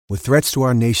With threats to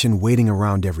our nation waiting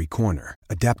around every corner,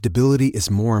 adaptability is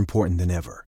more important than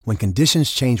ever. When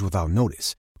conditions change without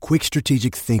notice, quick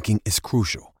strategic thinking is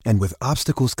crucial. And with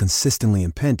obstacles consistently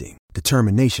impending,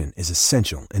 determination is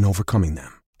essential in overcoming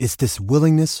them. It's this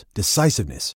willingness,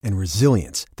 decisiveness, and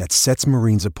resilience that sets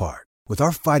Marines apart. With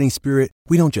our fighting spirit,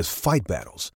 we don't just fight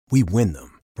battles, we win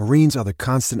them. Marines are the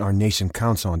constant our nation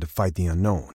counts on to fight the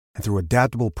unknown. And through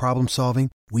adaptable problem solving,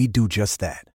 we do just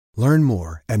that. Learn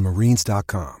more at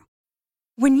marines.com.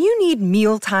 When you need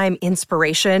mealtime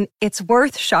inspiration, it's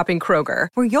worth shopping Kroger,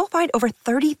 where you'll find over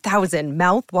 30,000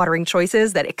 mouth-watering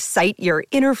choices that excite your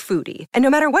inner foodie. And no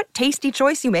matter what tasty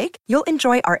choice you make, you'll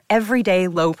enjoy our everyday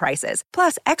low prices,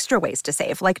 plus extra ways to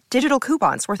save, like digital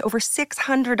coupons worth over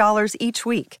 $600 each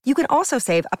week. You can also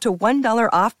save up to $1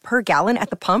 off per gallon at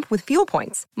the pump with fuel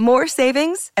points. More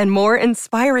savings and more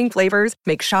inspiring flavors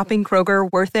make shopping Kroger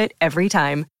worth it every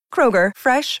time. Kroger,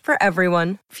 fresh for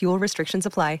everyone. Fuel restrictions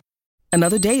apply.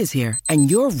 Another day is here,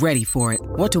 and you're ready for it.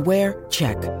 What to wear?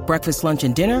 Check. Breakfast, lunch,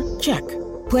 and dinner? Check.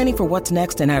 Planning for what's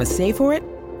next and how to save for it?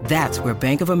 That's where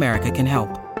Bank of America can help.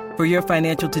 For your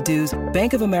financial to-dos,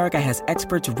 Bank of America has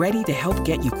experts ready to help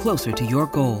get you closer to your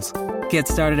goals. Get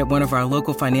started at one of our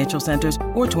local financial centers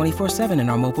or 24/7 in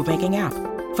our mobile banking app.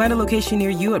 Find a location near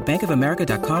you at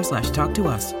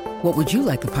bankofamerica.com/talktous. What would you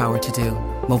like the power to do?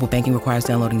 Mobile banking requires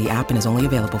downloading the app and is only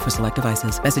available for select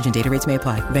devices. Message and data rates may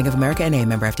apply. Bank of America N.A.,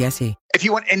 member FDIC. If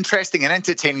you want interesting and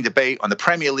entertaining debate on the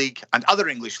Premier League and other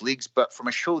English leagues, but from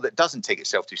a show that doesn't take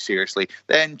itself too seriously,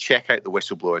 then check out The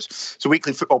Whistleblowers. It's a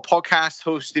weekly football podcast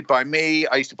hosted by me.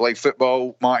 I used to play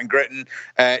football, Martin Gritton,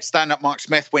 stand-up Mark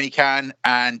Smith when he can,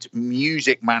 and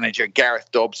music manager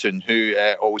Gareth Dobson, who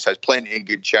always has plenty of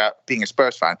good chat, being a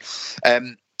Spurs fan.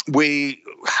 We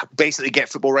basically get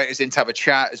football writers in to have a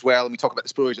chat as well, and we talk about the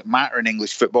stories that matter in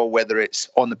English football, whether it's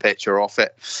on the pitch or off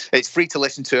it. It's free to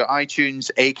listen to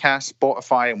iTunes, Acast,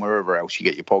 Spotify, and wherever else you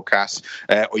get your podcasts.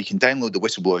 Or you can download the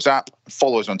Whistleblowers app and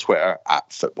follow us on Twitter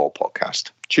at Football Podcast.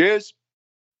 Cheers.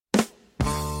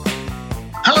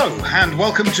 Hello, and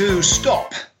welcome to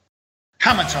Stop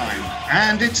Hammer Time.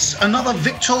 And it's another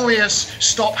victorious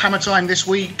Stop Hammer Time this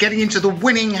week. Getting into the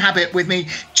winning habit with me,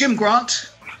 Jim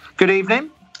Grant. Good evening.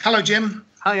 Hello, Jim.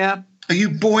 Hiya. Are you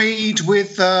buoyed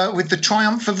with the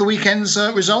triumph of the weekend's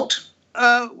result?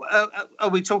 Are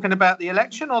we talking about the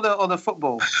election or the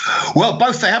football? Well,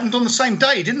 both. They happened on the same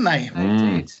day, didn't they?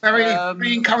 Indeed.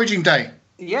 Very encouraging day.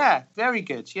 Yeah, very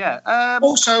good. Yeah.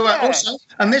 Also,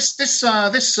 and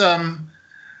this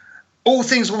all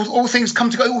things come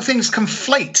together. All things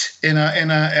conflate in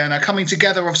a coming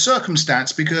together of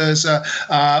circumstance. Because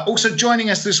also joining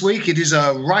us this week, it is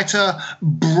a writer,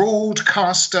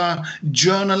 broadcaster,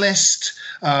 journalist,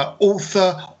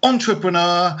 author,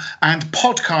 entrepreneur, and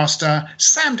podcaster,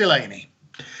 Sam Delaney.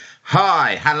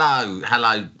 Hi, hello,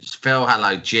 Phil,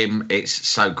 hello, Jim. It's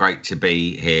so great to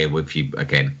be here with you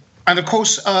again. And of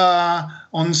course,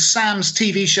 on Sam's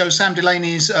TV show, Sam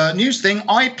Delaney's news thing,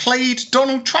 I played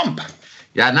Donald Trump.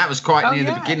 Yeah, and that was quite near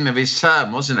the beginning of his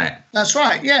term, wasn't it? That's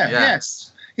right. Yeah.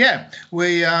 Yes. Yeah.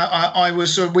 We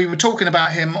were talking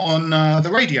about him on the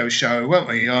radio show, weren't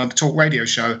we? The talk radio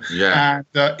show. Yeah.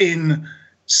 And in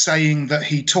saying that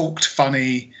he talked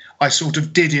funny, I sort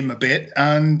of did him a bit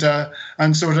and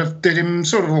sort of did him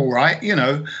sort of all right, you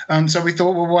know. And so we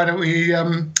thought, well, why don't we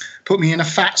put me in a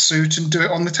fat suit and do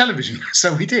it on the television?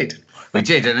 So we did. We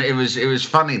did, and it was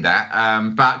funny that.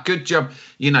 But good job,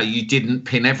 you didn't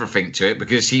pin everything to it,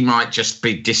 because he might just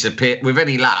be disappear. With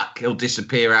any luck, he'll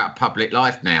disappear out of public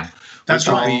life now. That's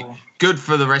which right. Will be good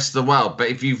for the rest of the world. But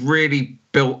if you've really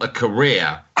built a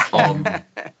career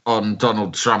on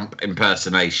Donald Trump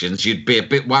impersonations, you'd be a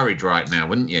bit worried right now,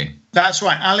 wouldn't you? That's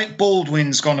right. Alec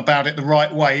Baldwin's gone about it the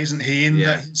right way, isn't he?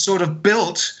 That he sort of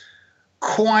built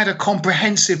quite a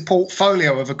comprehensive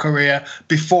portfolio of a career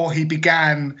before he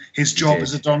began his job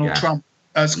as a Donald Trump.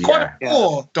 As quite a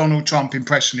poor Donald Trump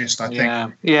impressionist, I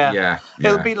think. Yeah.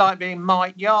 It would be like being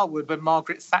Mike Yarwood when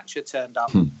Margaret Thatcher turned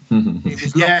up. He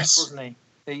was lost, wasn't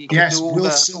he?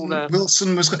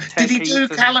 Wilson was. Did he do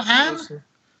Callaghan?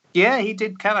 Yeah, he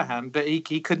did Callaghan, but he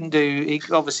couldn't do. He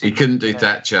couldn't do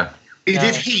Thatcher. He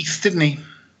did Heath, didn't he?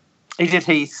 He did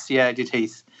Heath. Yeah, he did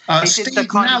Heath. He Steve did the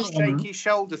kind Nallon, of shaky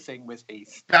shoulder thing with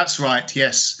Heath. That's right,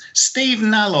 yes. Steve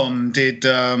Nallon did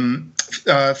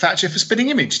Thatcher for Spitting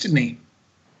Image, didn't he?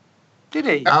 Did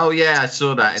he? Oh, yeah, I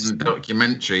saw that in the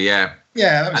documentary, yeah.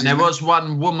 Yeah. And there was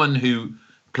one woman who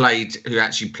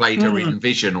actually played her in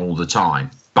Vision all the time.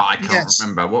 But I can't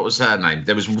remember. What was her name?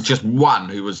 There was just one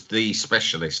who was the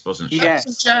specialist, wasn't she?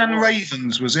 Yes. Jan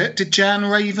Ravens, was it? Did Jan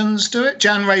Ravens do it?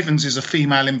 Jan Ravens is a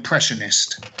female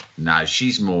impressionist. No,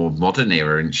 she's more modern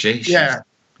era, isn't she? Yeah.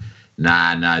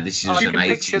 No, this is an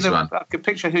 80s one. I can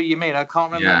picture who you mean. I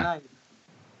can't remember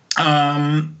the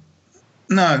name.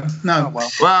 No. Oh,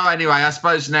 well, anyway, I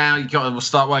suppose now we'll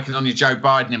start working on your Joe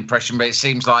Biden impression, but it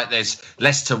seems like there's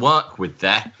less to work with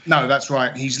there. No, that's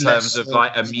right. He's in terms of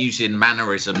like amusing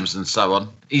mannerisms and so on.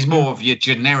 He's more of your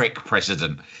generic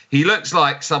president. He looks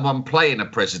like someone playing a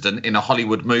president in a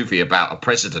Hollywood movie about a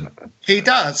president. He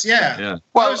does, yeah.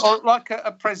 Well, or like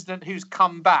a president who's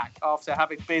come back after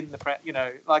having been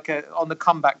on the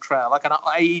comeback trail, like an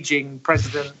aging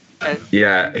president.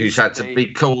 Who's had to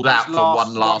be called out for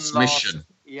one last mission.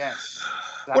 Yes.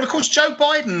 Well, of course, Joe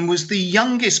Biden was the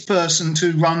youngest person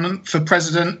to run for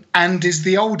president and is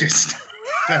the oldest.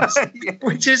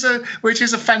 which is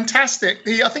a fantastic.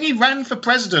 I think he ran for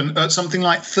president at something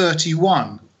like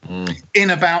 31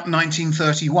 in about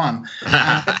 1931.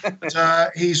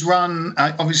 And, he's run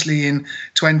obviously in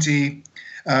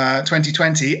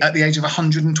 2020 at the age of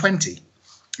 120,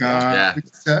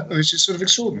 which is sort of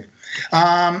extraordinary.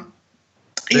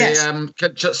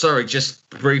 Just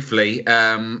briefly,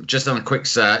 just on a quick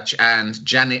search, and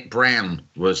Janet Brown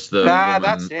was the woman.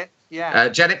 That's it. Yeah.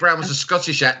 Janet Brown was a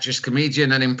Scottish actress,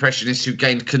 comedian and impressionist who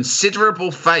gained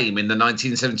considerable fame in the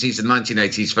 1970s and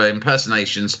 1980s for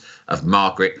impersonations of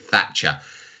Margaret Thatcher.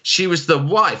 She was the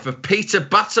wife of Peter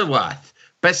Butterworth,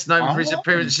 best known for his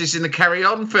appearances in the Carry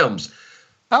On films.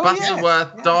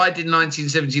 Butterworth died in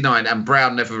 1979 and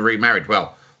Brown never remarried.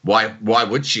 Well, why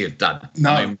would she have done?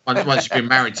 No. I mean, once you've been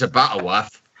married to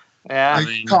Butterworth,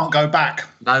 you can't go back.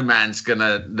 No man's going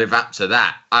to live up to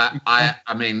that.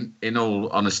 I mean, in all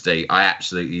honesty, I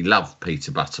absolutely love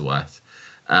Peter Butterworth,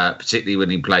 particularly when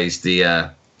he plays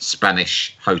the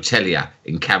Spanish hotelier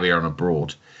in Carry On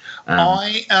Abroad.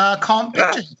 I can't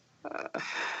picture him.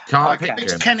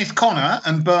 It's Kenneth Connor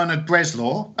and Bernard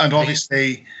Bresslaw, and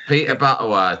obviously Peter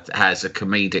Butterworth has a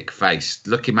comedic face.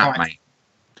 Look him up, mate.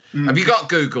 Have you got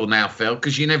Google now, Phil?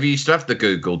 Because you never used to have the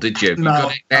Google, did you? No. You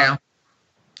got it now?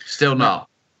 Still not?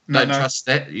 No, don't trust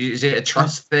it? Is it a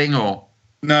trust thing or?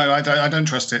 No, I don't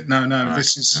trust it. No. Right.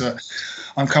 This is.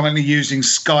 I'm currently using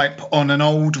Skype on an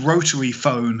old rotary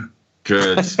phone.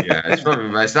 Good. Yeah, it's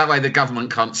probably best. That way the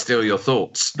government can't steal your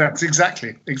thoughts. That's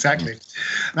exactly.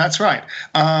 That's right.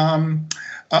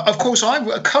 Of course,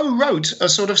 I co-wrote a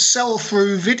sort of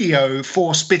sell-through video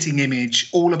for Spitting Image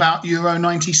all about Euro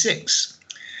 96.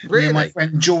 Really? Me and my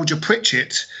friend Georgia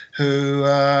Pritchett, who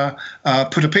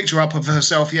put a picture up of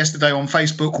herself yesterday on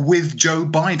Facebook with Joe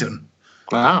Biden.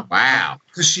 Wow.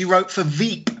 Because she wrote for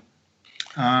Veep.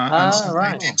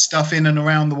 They did stuff in and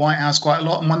around the White House quite a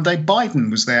lot. And one day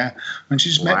Biden was there and she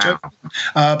just met Joe.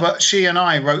 But she and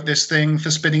I wrote this thing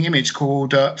for Spitting Image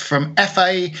called From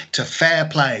FA to Fair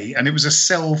Play. And it was a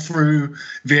sell-through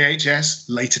VHS,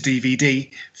 later DVD,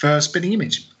 for Spitting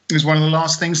Image. It was one of the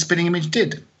last things Spitting Image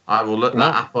did. I will look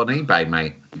that up on eBay,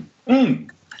 mate.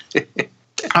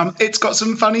 It's got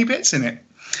some funny bits in it.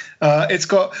 It's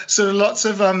got sort of lots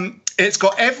of... it's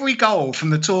got every goal from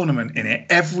the tournament in it.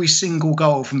 Every single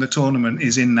goal from the tournament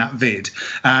is in that vid.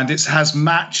 And it has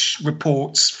match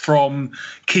reports from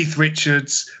Keith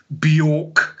Richards,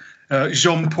 Bjork,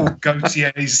 Jean-Paul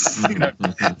Gaultier's,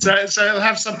 So it'll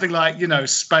have something like,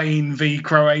 Spain v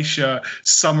Croatia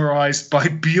summarised by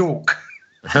Bjork.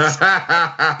 It's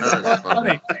quite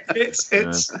funny.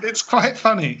 It's quite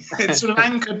funny. It's sort of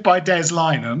anchored by Des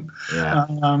Lynam.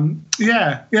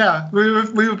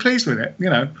 We were pleased with it.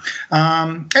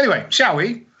 Anyway, shall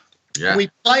we? Yeah. We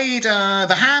played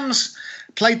the Hams.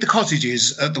 Played the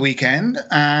Cottages at the weekend,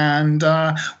 and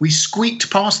we squeaked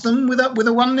past them with a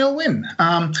 1-0 win.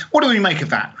 What do we make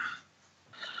of that?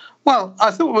 Well,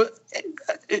 I thought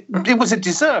it was a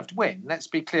deserved win. Let's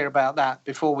be clear about that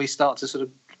before we start to sort of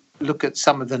look at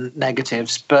some of the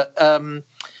negatives, but and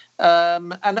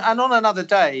on another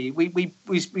day we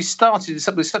started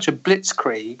with such a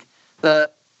blitzkrieg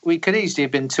that we could easily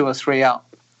have been 2 or 3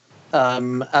 up,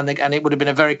 and it would have been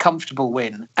a very comfortable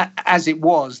win. As it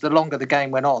was, the longer the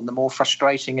game went on, the more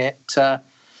frustrating it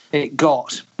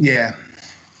got. Yeah,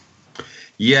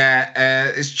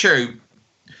 it's true,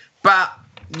 but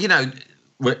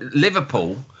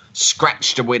Liverpool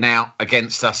scratched a win out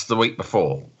against us the week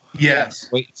before. Yes.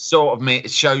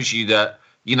 It shows you that,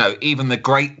 even the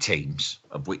great teams,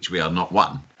 of which we are not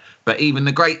one, but even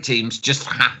the great teams just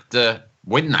have to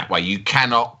win that way. You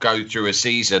cannot go through a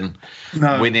season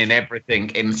winning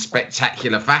everything in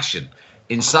spectacular fashion.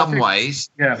 In some ways,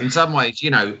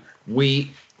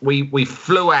 we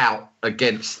flew out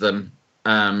against them,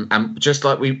 and just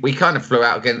like we kind of flew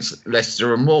out against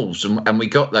Leicester and Wolves, and we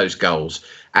got those goals.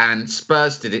 And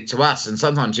Spurs did it to us. And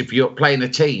sometimes if you're playing a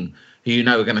team who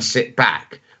are going to sit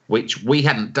back, which we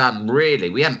hadn't done really.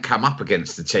 We hadn't come up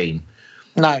against the team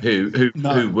No. who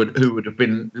would have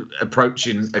been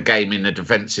approaching a game in a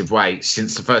defensive way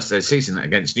since the first day of the season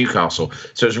against Newcastle.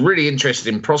 So it's a really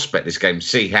interesting prospect, this game, to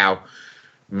see how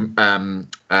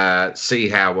Moyes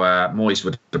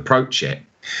would approach it.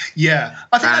 Yeah,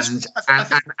 I think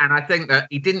I think that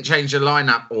he didn't change the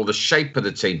lineup or the shape of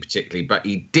the team particularly, but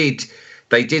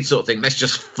they did sort of think, let's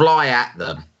just fly at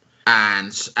them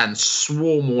and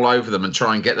swarm all over them and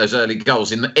try and get those early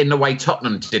goals in the way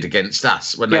Tottenham did against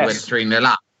us when they went 3-0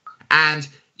 up. And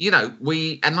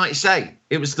like you say,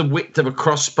 it was the width of a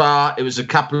crossbar. It was a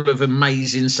couple of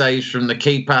amazing saves from the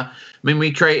keeper. I mean,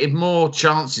 we created more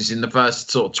chances in the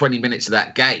first sort of 20 minutes of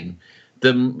that game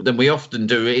than we often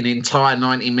do in entire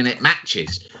 90-minute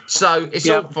matches. So it's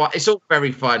all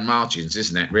very fine margins,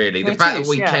 isn't it? Really, the fact that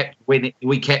we kept winning,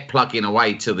 we kept plugging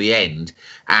away till the end,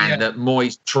 and that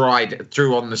Moyes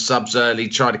threw on the subs early,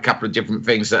 tried a couple of different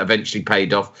things that eventually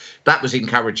paid off. That was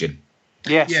encouraging.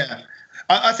 Yes. Yeah.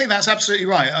 I think that's absolutely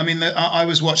right. I mean, I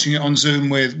was watching it on Zoom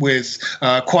with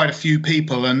quite a few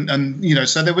people, and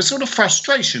so there was sort of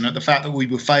frustration at the fact that we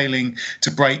were failing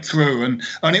to break through, and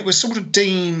it was sort of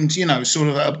deemed, sort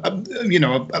of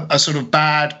a sort of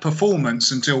bad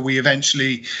performance until we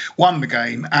eventually won the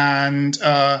game, and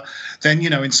then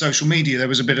in social media there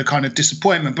was a bit of kind of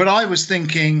disappointment. But I was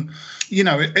thinking,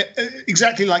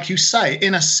 exactly like you say,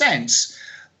 in a sense,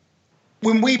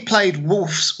 when we played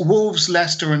Wolves,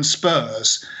 Leicester and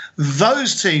Spurs,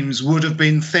 those teams would have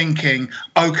been thinking,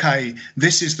 OK,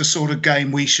 this is the sort of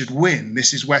game we should win.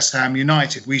 This is West Ham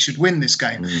United. We should win this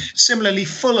game. Similarly,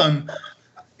 Fulham,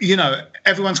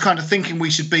 everyone's kind of thinking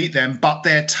we should beat them, but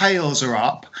their tails are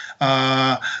up.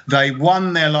 They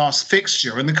won their last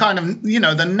fixture. And the kind of,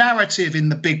 the narrative in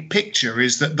the big picture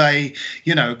is that they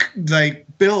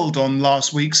build on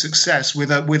last week's success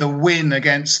with a win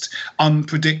against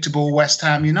unpredictable West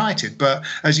Ham United. But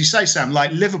as you say, Sam,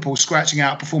 like Liverpool scratching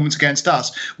out performance against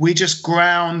us, we just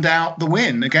ground out the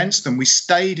win against them. We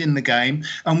stayed in the game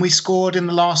and we scored in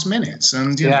the last minutes.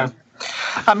 And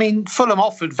I mean, Fulham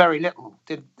offered very little.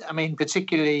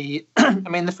 Particularly,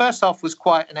 the first half was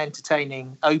quite an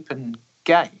entertaining, open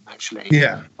game, actually.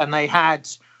 Yeah. And they had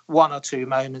one or two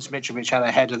moments. Mitrovic had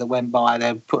a header that went by.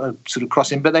 They put a sort of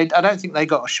cross in, but I don't think they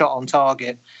got a shot on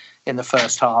target in the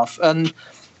first half. And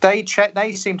they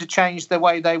seemed to change the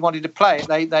way they wanted to play.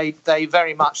 They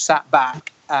very much sat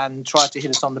back and tried to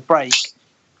hit us on the break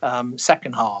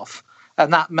second half.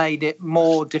 And that made it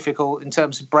more difficult in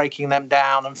terms of breaking them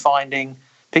down and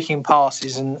picking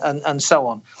passes and so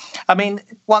on. I mean,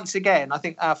 once again, I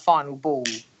think our final ball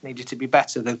needed to be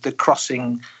better. The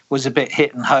crossing was a bit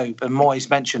hit and hope, and Moyes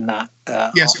mentioned that.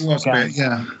 Yes, it was a bit,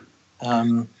 yeah.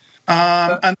 And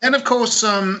then, of course,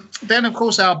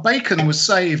 our bacon was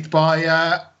saved by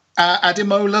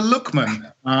Ademola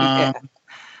Lookman.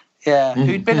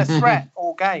 Who'd been a threat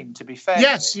all game, to be fair.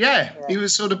 Yes, he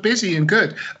was sort of busy and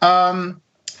good. Ademola,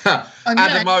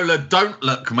 don't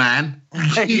look, man.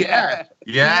 Yeah.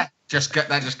 That just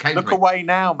came. Look away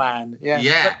now, man.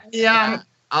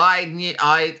 I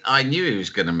knew he was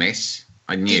going to miss.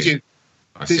 I knew.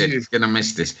 I said he's going to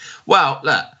miss this. Well,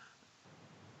 look,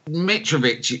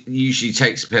 Mitrovic usually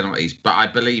takes penalties, but I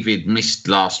believe he'd missed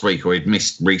last week or he'd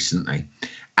missed recently,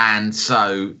 and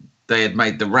so they had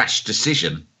made the rash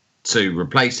decision to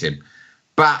replace him.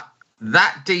 But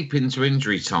that deep into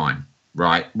injury time,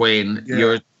 right, when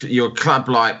you're a club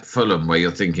like Fulham, where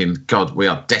you're thinking, God, we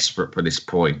are desperate for this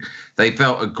point. They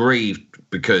felt aggrieved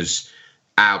because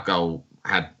our goal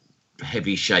had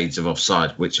heavy shades of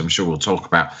offside, which I'm sure we'll talk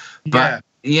about. But,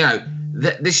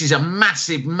 this is a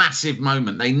massive, massive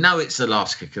moment. They know it's the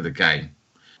last kick of the game.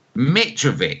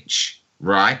 Mitrovic,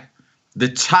 right, the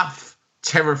tough,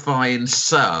 terrifying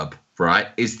Serb, right,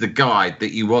 is the guy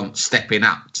that you want stepping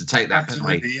up to take that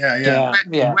penalty.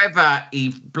 Whether he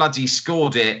bloody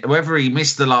scored it, whether he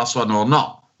missed the last one or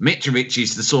not, Mitrovic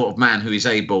is the sort of man who is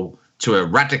able to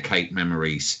eradicate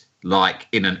memories like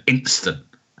in an instant.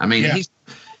 I mean,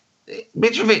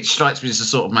 Mitrovic strikes me as the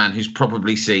sort of man who's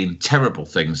probably seen terrible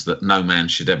things that no man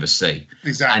should ever see.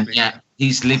 Exactly. And yet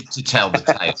he's lived to tell the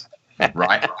tale,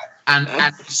 right? And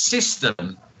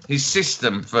his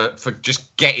system for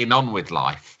just getting on with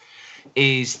life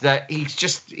is that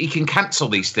he can cancel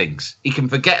these things. He can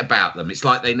forget about them. It's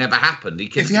like they never happened.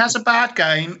 If he has a bad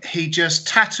game, he just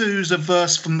tattoos a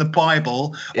verse from the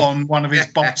Bible on one of his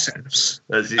biceps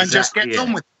and just gets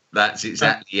on with it. That's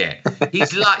exactly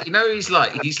He's like,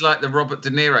 he's like the Robert De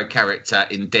Niro character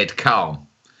in Dead Calm.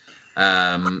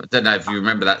 I don't know if you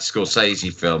remember that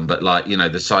Scorsese film, but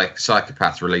the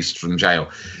psychopath released from jail.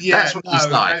 Yeah, that's what he's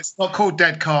like. It's not called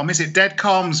Dead Calm, is it? Dead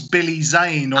Calm's Billy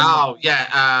Zane.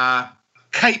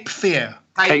 Cape Fear.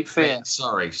 Cape Fear.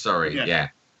 Sorry. Yeah.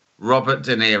 Robert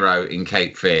De Niro in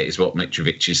Cape Fear is what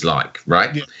Mitrovic is like,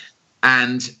 right? Yeah.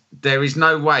 And there is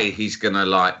no way he's going to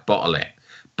bottle it.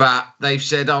 But they've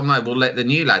said, oh, no, we'll let the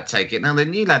new lad take it. Now, the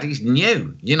new lad, he's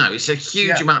new. It's a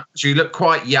huge amount. He looked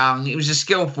quite young. He was a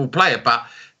skillful player. But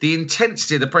the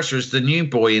intensity of the pressure as the new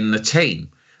boy in the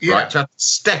team, right, to have to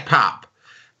step up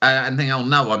and think, oh,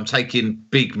 no, I'm taking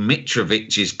big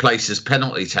Mitrovic's place as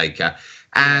penalty taker.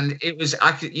 And it was,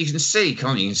 you can see,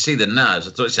 can't you? You can see the nerves.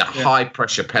 I thought it's a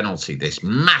high-pressure penalty, this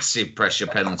massive pressure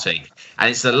penalty. And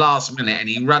it's the last minute, and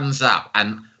he runs up.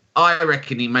 And I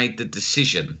reckon he made the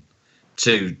decision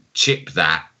to chip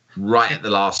that right at the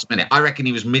last minute. I reckon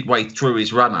he was midway through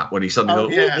his run-up when he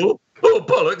suddenly thought, oh,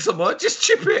 bollocks, I might just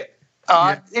chip it.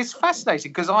 It's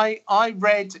fascinating because I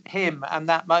read him and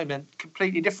that moment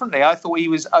completely differently. I thought he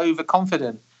was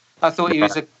overconfident. I thought he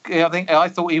was I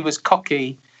thought he was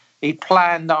cocky. He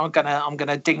planned, I'm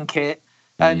gonna dink it,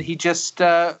 and he just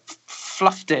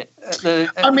fluffed it.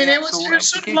 It was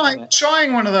sort of like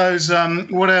trying one of those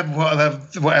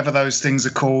whatever those things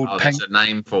are called. Oh, there's a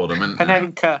name for them, isn't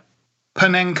Panenka.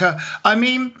 Panenka. I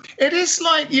mean, it is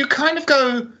like you kind of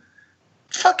go,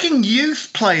 fucking youth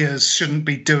players shouldn't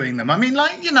be doing them. I mean,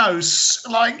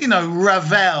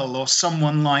 Ravel or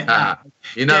someone like that.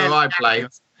 Who I played?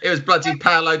 It was bloody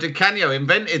Paolo Di Canio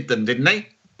invented them, didn't he?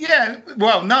 Yeah,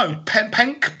 well, no,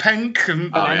 Penk.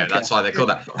 That's why they call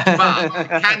that.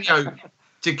 But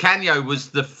Di Canio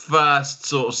was the first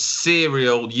sort of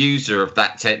serial user of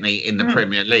that technique in the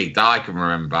Premier League that I can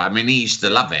remember. I mean, he used to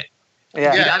love it.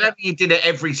 Yeah. I don't think he did it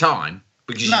every time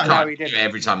because you can't do it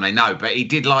every time they know, but he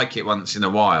did like it once in a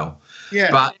while. Yeah.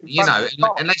 But,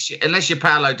 unless you're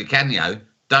Paolo Di Canio,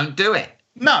 don't do it.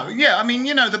 No, yeah, I mean,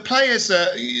 the players,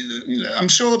 I'm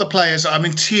sure the players,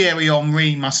 Thierry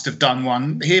Henry must have done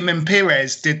one. Him and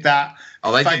Pires did that.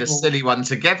 Oh, they did a silly one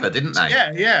together, didn't they?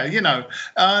 Yeah,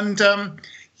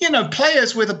 and,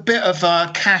 players with a bit of a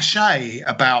cachet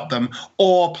about them,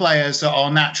 or players that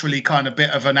are naturally kind of bit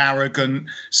of an arrogant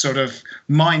sort of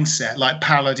mindset, like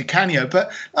Paolo Di Canio.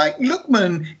 But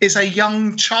Lookman is a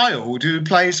young child who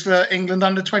plays for England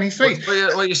under 23.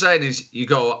 What you're saying is you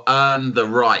got to earn the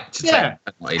right to take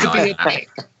penalty like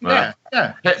that.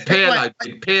 Yeah.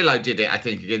 Pirlo did it, I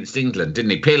think, against England,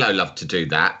 didn't he? Pirlo loved to do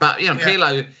that. But,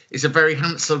 Pirlo is a very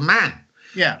handsome man.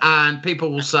 Yeah. And people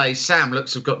will say, Sam,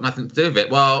 looks have got nothing to do with it.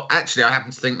 Well, actually, I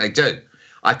happen to think they do.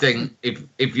 I think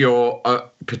if you're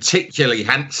particularly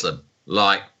handsome,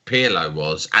 like Pirlo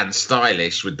was, and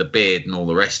stylish with the beard and all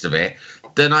the rest of it,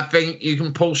 then I think you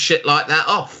can pull shit like that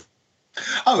off.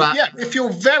 If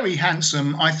you're very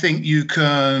handsome, I think you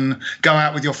can go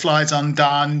out with your flies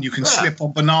undone. You can slip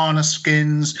on banana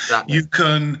skins. Exactly. You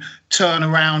can turn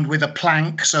around with a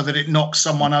plank so that it knocks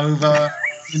someone over.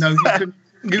 You can...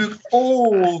 You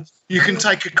can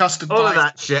take a custard all of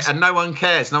that shit, and no one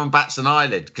cares. No one bats an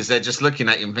eyelid because they're just looking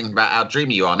at you and thinking about how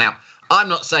dreamy you are. Now, I'm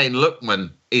not saying Lookman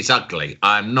is ugly.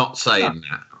 I'm not saying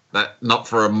that. Not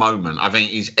for a moment. I think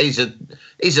he's a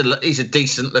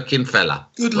decent looking fella.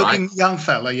 Good looking young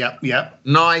fella. Yeah.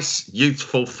 Nice,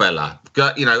 youthful fella.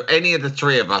 Any of the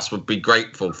three of us would be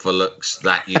grateful for looks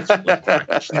that youthful.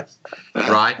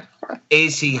 Right?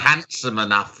 Is he handsome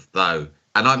enough though?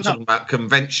 And I'm talking about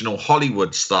conventional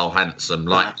Hollywood-style handsome,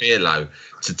 like Pirlo,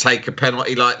 to take a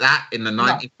penalty like that in the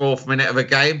 94th minute of a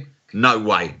game? No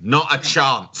way. Not a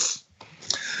chance.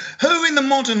 Who in the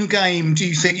modern game do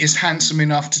you think is handsome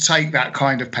enough to take that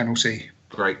kind of penalty?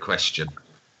 Great question.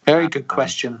 Very good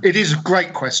question. It is a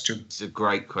great question. It's a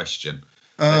great question.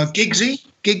 Giggsy?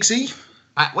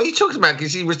 What are you talking about?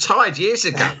 Because he retired years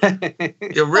ago.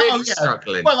 You're really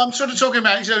struggling. Well, I'm sort of talking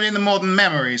about in the modern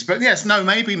memories. But yes, no,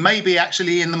 maybe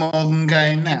actually in the modern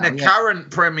game now. In the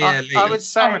current Premier League. I would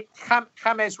say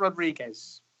James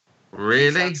Rodriguez.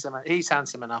 Really? He's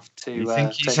handsome enough to... You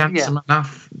think he's handsome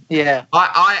enough? Yeah.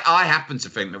 I happen to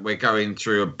think that we're going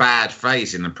through a bad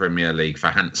phase in the Premier League for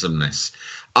handsomeness.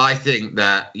 I think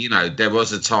that, there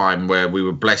was a time where we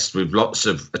were blessed with lots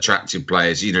of attractive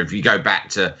players. If you go back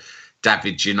to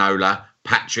David Ginola,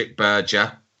 Patrick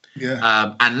Berger.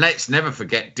 Yeah. And let's never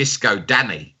forget Disco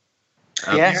Danny.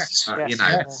 Yes.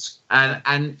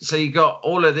 And so you got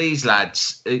all of these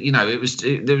lads. They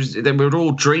were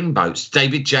all dreamboats.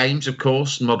 David James, of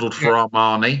course, modelled for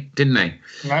Armani, didn't he?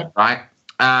 Right.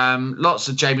 Lots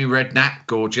of Jamie Redknapp,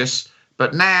 gorgeous.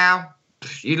 But now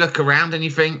you look around and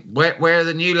you think, where are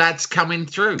the new lads coming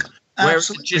through? Where are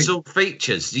the chiseled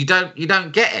features? You don't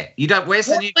get it. You don't. Where's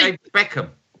the new David Beckham?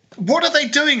 What are they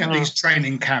doing at these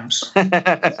training camps? What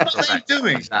are they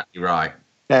doing? Exactly right.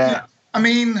 Yeah. I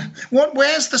mean,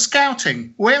 where's the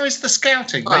scouting? Where is the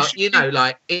scouting? Well,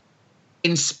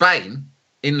 in Spain,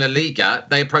 in La Liga,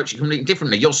 they approach it completely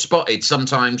differently. You're spotted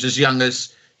sometimes as young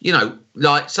as,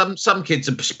 like some kids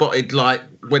are spotted like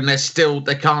when they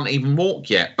can't even walk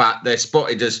yet, but they're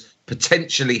spotted as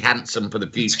potentially handsome for the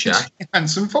future.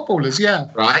 Handsome footballers, yeah.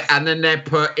 Right, and then they're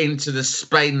put into the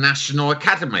Spain National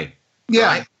Academy. Yeah,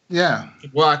 right? yeah. To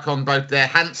work on both their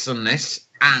handsomeness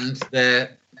and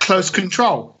their... Close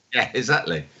control. Yeah,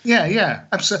 exactly. Yeah,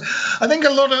 absolutely. I think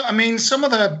some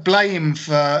of the blame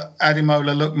for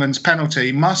Ademola Lookman's penalty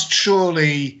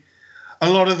a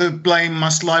lot of the blame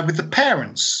must lie with the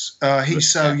parents. He's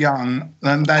so young,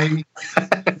 and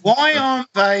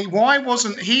why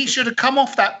wasn't he should have come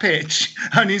off that pitch,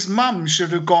 and his mum should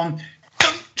have gone,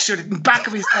 in the back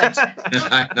of his head.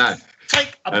 I know.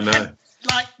 Take a penalty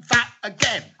like that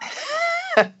again.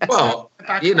 Well,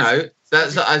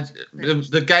 that's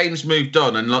the game's moved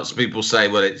on, and lots of people say,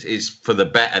 well, it's for the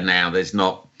better now. There's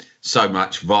not so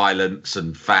much violence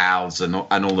and fouls and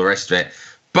all the rest of it.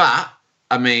 But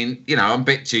I mean, I'm a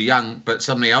bit too young, but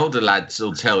some of the older lads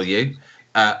will tell you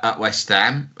at West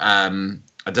Ham. I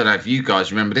don't know if you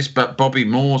guys remember this, but Bobby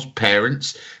Moore's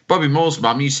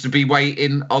mum used to be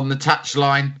waiting on the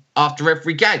touchline after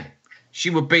every game. She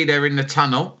would be there in the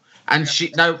tunnel, and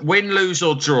win, lose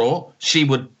or draw, she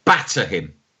would batter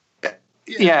him.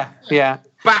 Yeah.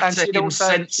 Batter him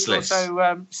senseless. She'd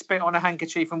also spit on a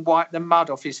handkerchief and wipe the mud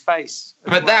off his face.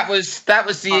 But that was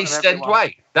the East End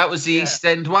way. That was the East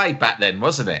End way back then,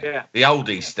 wasn't it? Yeah. The old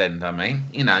East End, I mean,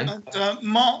 And,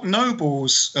 Mark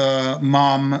Noble's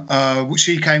mum,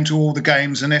 she came to all the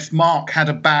games, and if Mark had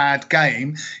a bad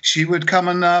game, she would come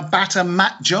and batter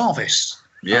Matt Jarvis.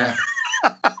 Yeah.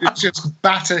 Just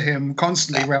batter him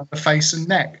constantly around the face and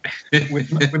neck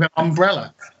with an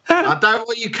umbrella. I don't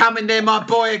want you coming near my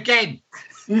boy again.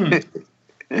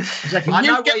 Exactly. I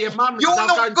know where your mum is. You're I'll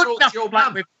not go and good talk enough, to your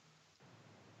mum.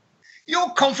 Your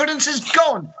confidence is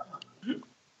gone.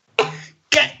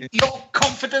 Get your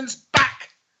confidence back.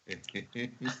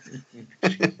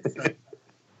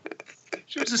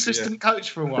 She was assistant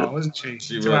coach for a while, wasn't she?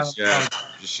 She was, yeah.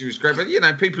 She was great.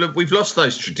 But, we've lost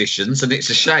those traditions, and it's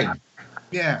a shame.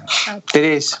 Yeah. It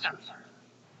is.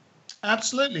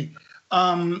 Absolutely.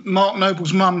 Mark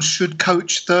Noble's mum should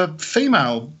coach the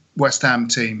female West Ham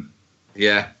team.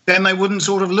 Yeah. Then they wouldn't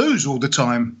sort of lose all the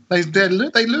time. They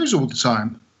lose all the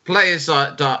time. Players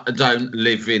don't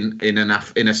live in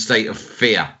a state of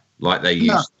fear like they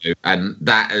used to, and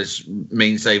that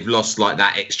means they've lost like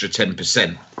that extra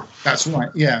 10%. That's right.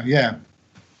 Yeah.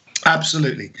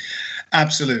 Absolutely.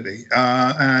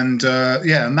 And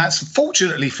that's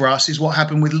fortunately for us is what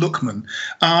happened with Lookman.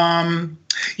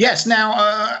 Yes.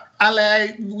 Now,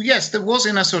 Ale, yes, there was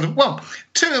in a sort of,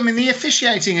 the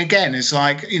officiating again is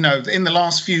like, in the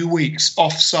last few weeks,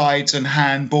 offsides and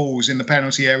handballs in the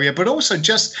penalty area, but also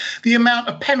just the amount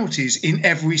of penalties in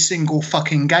every single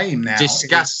fucking game now.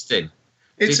 Disgusting.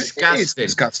 It is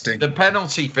disgusting. The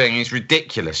penalty thing is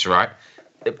ridiculous, right?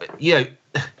 The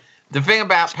thing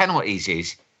about penalties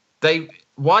is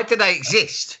why do they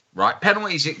exist, right?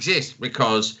 Penalties exist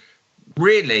because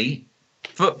really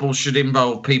football should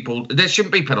involve people. There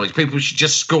shouldn't be penalties. People should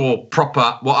just score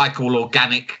proper, what I call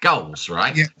organic goals,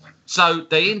 right? Yeah. So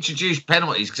they introduce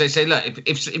penalties because they say, look,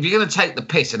 if you're going to take the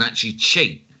piss and actually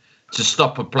cheat to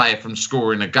stop a player from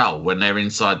scoring a goal when they're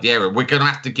inside the area, we're going to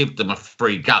have to give them a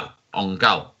free go on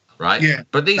goal, right? Yeah.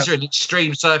 But these are in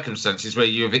extreme circumstances where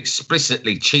you have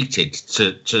explicitly cheated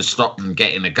to stop them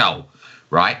getting a goal,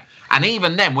 right? And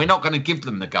even then, we're not going to give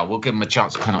them the goal. We'll give them a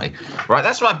chance of penalty, right?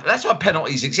 That's why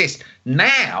penalties exist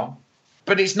now.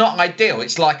 But it's not ideal.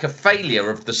 It's like a failure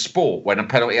of the sport when a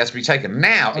penalty has to be taken.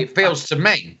 Now it feels to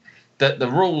me that the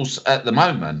rules at the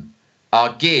moment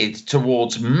are geared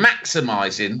towards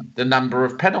maximising the number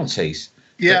of penalties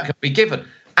that can be given.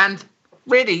 And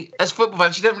really, as football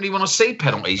fans, you don't really want to see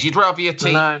penalties. You'd rather your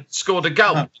team scored a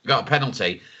goal, got a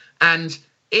penalty, and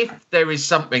if there is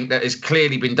something that has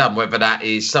clearly been done, whether that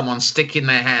is someone sticking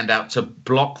their hand out to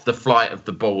block the flight of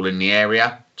the ball in the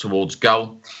area towards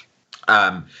goal,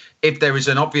 if there is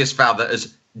an obvious foul that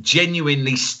has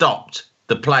genuinely stopped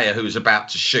the player who is about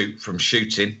to shoot from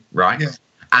shooting, right,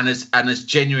 and has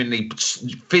genuinely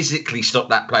physically stopped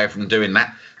that player from doing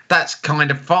that, that's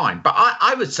kind of fine. But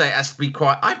I would say it has to be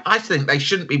quite... I think they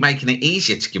shouldn't be making it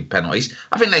easier to give penalties.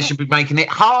 I think they should be making it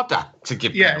harder to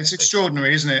give penalties. Yeah, it's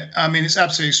extraordinary, isn't it? I mean, it's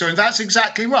absolutely extraordinary. That's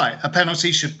exactly right. A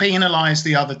penalty should penalise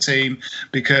the other team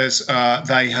because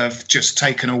they have just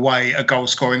taken away a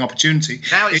goal-scoring opportunity.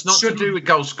 Now, it's not to do with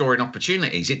goal-scoring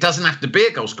opportunities. It doesn't have to be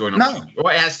a goal-scoring opportunity.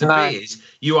 What it has to be is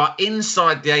you are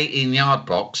inside the 18-yard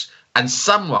box and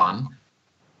someone,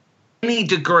 any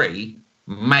degree,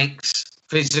 makes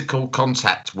physical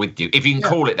contact with you, if you can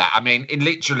call it that. I mean, in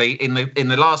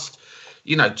the last,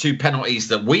 2 penalties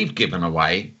that we've given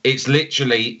away, it's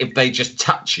literally if they just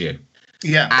touch you.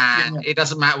 Yeah. And it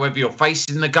doesn't matter whether you're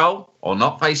facing the goal or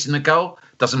not facing the goal.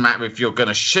 Doesn't matter if you're going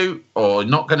to shoot or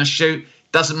not going to shoot.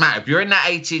 Doesn't matter. If you're in that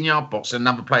 18-yard box and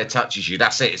another player touches you,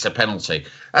 that's it. It's a penalty.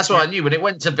 That's what I knew. When it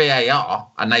went to VAR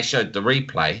and they showed the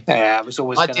replay, it was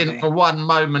always I didn't for one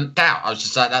moment doubt. I was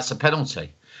just like, that's a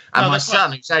penalty. And my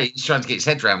son, who's trying to get his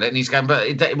head around it, and he's going, but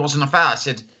it wasn't a foul. I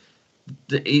said,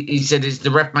 he said, is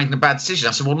the ref making a bad decision?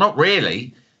 I said, well, not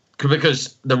really,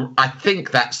 because I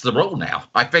think that's the rule now.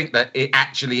 I think that it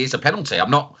actually is a penalty.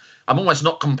 I'm almost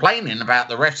not complaining about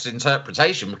the ref's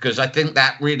interpretation, because I think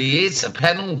that really is a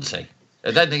penalty.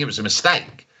 I don't think it was a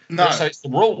mistake. No. So it's the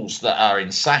rules that are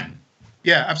insane.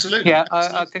 Yeah, absolutely. Yeah,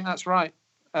 I think that's right.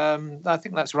 I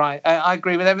think that's right. I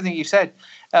agree with everything you said.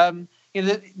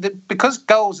 Because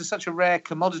goals are such a rare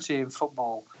commodity in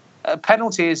football, a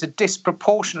penalty is a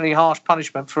disproportionately harsh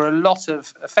punishment for a lot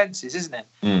of offences, isn't it?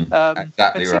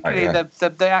 Exactly right. Particularly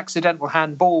the accidental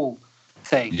handball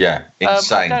thing. Yeah,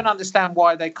 insane. I don't understand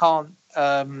why they can't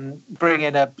bring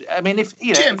in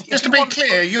Jim, just to be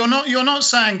clear, you're not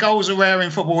saying goals are rare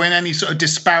in football in any sort of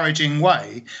disparaging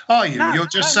way, are you? You're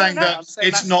just saying that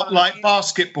it's not like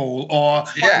basketball or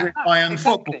iron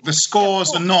football. The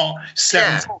scores are not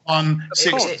 7-1,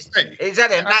 6-3.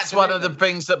 Exactly, and that's one of the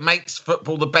things that makes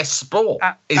football the best sport.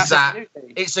 Is that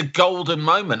it's a golden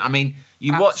moment. I mean,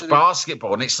 you watch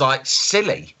basketball and it's like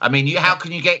silly. I mean, how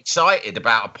can you get excited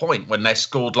about a point when they're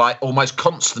scored like almost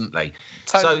constantly?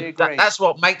 Totally agree. That's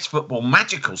what makes football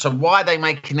magical. So why are they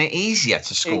making it easier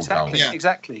to score goals?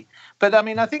 Exactly. But I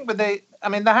mean, I think the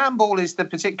handball is the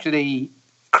particularly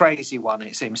crazy one,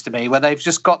 it seems to me, where they've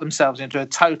just got themselves into a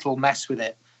total mess with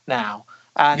it now.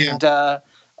 And I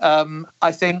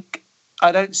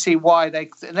don't see why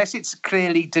unless it's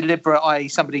clearly deliberate, i.e.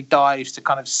 somebody dives to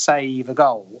kind of save a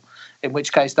goal, in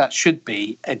which case that should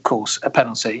be, of course, a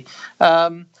penalty.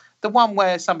 The one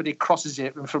where somebody crosses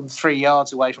it from 3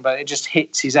 yards away from it just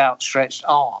hits his outstretched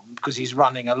arm because he's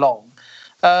running along.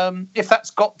 If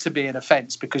that's got to be an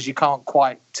offence because you can't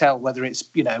quite tell whether it's,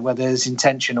 whether there's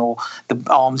intention or the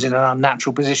arm's in an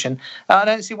unnatural position, I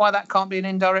don't see why that can't be an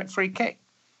indirect free kick.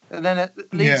 And then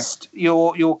at least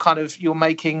you're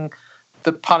making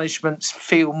the punishments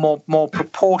feel more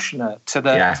proportionate to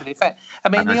the effect. I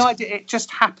mean, the idea it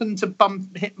just happened to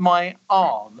hit my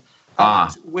arm.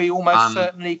 We almost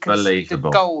certainly conceded a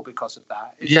goal because of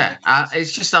that.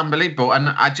 It's just unbelievable, and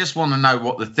I just want to know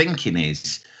what the thinking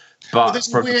is. But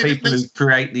for the people who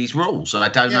create these rules, I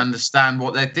don't understand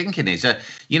what their thinking is. I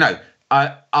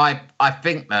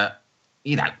think that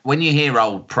when you hear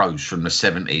old pros from the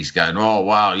 70s going, "Oh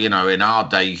wow, in our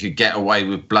day you could get away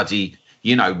with bloody."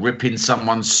 Ripping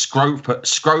someone's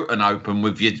scrotum open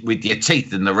with your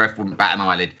teeth and the ref wouldn't bat an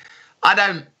eyelid.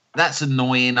 That's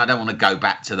annoying. I don't want to go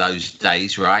back to those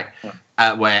days, right?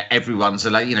 Where everyone's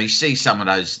like, you see some of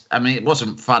those. I mean, it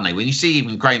wasn't funny. When you see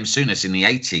even Graham Souness in the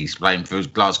 80s playing for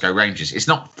Glasgow Rangers, it's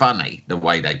not funny the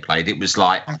way they played. It was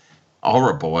like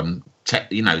horrible and,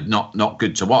 not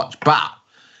good to watch. But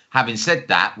having said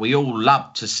that, we all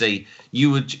love to see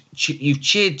you've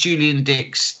cheered Julian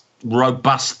Dick's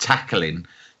robust tackling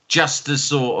just as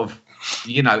sort of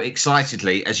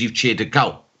excitedly as you've cheered a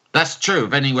goal. That's true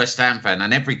of any West Ham fan,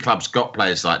 and every club's got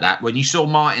players like that. When you saw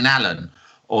Martin Allen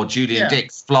or Julian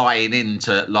Dick flying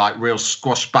into like real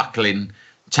squashbuckling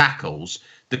tackles,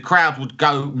 the crowd would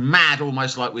go mad,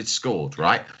 almost like we'd scored,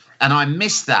 right? And I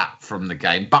miss that from the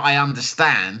game, but I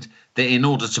understand that in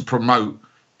order to promote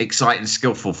exciting,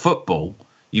 skillful football,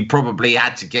 you probably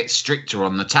had to get stricter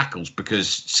on the tackles because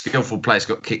skillful players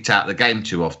got kicked out of the game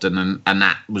too often, and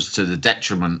that was to the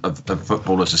detriment of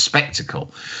football as a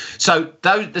spectacle. So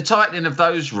the tightening of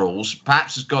those rules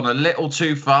perhaps has gone a little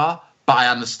too far, but I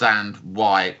understand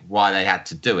why they had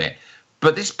to do it.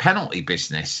 But this penalty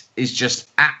business is just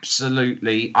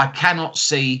absolutely... I cannot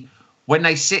see... When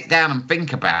they sit down and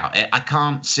think about it, I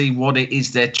can't see what it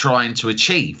is they're trying to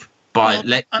achieve.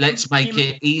 Let's make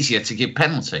it easier to give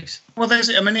penalties. Well,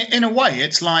 in a way,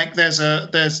 it's like there's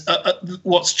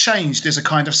what's changed is a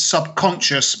kind of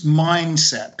subconscious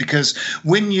mindset, because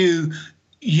when you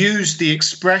use the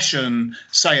expression,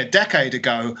 say a decade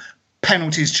ago,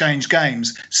 penalties change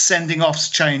games, sending offs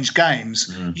change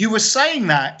games, you were saying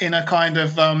that in a kind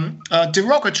of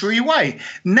derogatory way.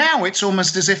 Now it's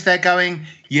almost as if they're going,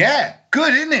 yeah,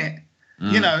 good, isn't it?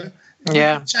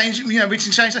 Change. We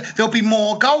can change that. There'll be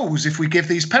more goals if we give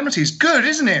these penalties. Good,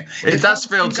 isn't it? It does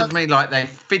feel to me like they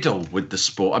fiddle with the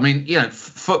sport. I mean,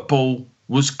 football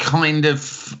was kind of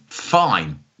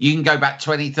fine. You can go back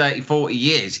 20, 30, 40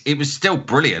 years. It was still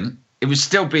brilliant. It was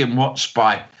still being watched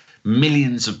by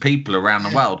millions of people around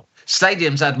the world.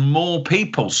 Stadiums had more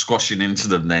people squashing into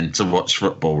them then to watch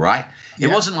football, right? It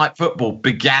wasn't like football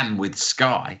began with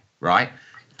Sky, right?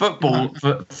 Football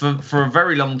for a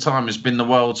very long time has been the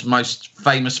world's most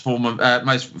famous form of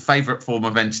most favourite form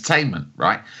of entertainment,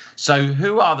 right? So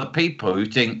who are the people who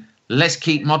think, let's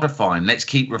keep modifying, let's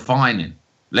keep refining,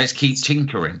 let's keep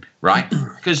tinkering, right?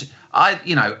 Because I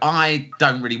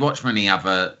don't really watch many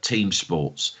other team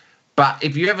sports, but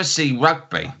if you ever see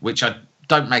rugby, which I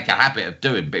don't make a habit of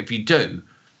doing, but if you do,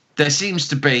 there seems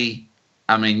to be,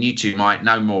 I mean, you two might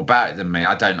know more about it than me.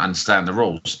 I don't understand the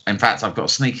rules. In fact, I've got a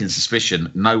sneaking suspicion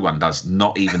no one does,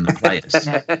 not even the players.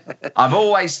 I've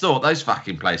always thought those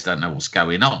fucking players don't know what's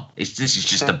going on. This is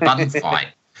just a bun fight.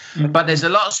 But there's a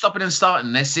lot of stopping and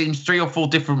starting. There seems 3 or 4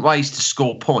 different ways to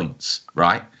score points,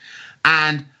 right?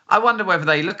 And I wonder whether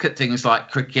they look at things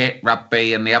like cricket,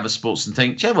 rugby and the other sports and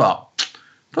think, do you know what?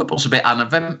 Football's a bit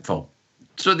uneventful.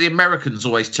 So the Americans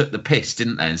always took the piss,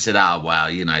 didn't they? And said,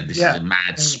 this is a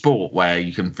mad sport where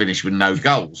you can finish with no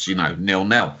goals,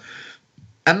 0-0.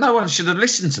 And no one should have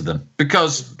listened to them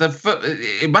because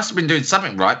it must have been doing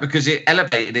something right because it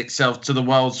elevated itself to the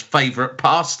world's favourite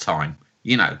pastime,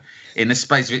 in the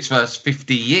space of its first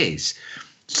 50 years.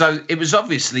 So it was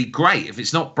obviously great. If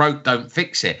it's not broke, don't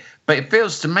fix it. But it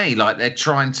feels to me like they're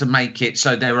trying to make it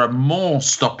so there are more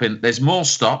there's more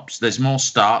stops, there's more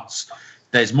starts,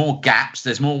 there's more gaps,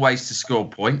 there's more ways to score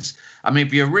points. I mean,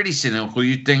 if you're really cynical,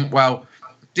 you'd think, well,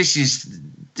 this is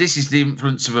the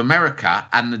influence of America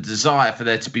and the desire for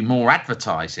there to be more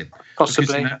advertising.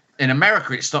 Possibly. Because in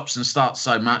America, it stops and starts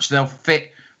so much, they'll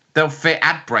fit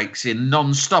ad breaks in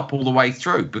non-stop all the way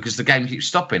through because the game keeps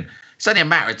stopping. It's only a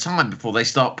matter of time before they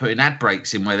start putting ad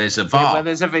breaks in where there's a VAR. Where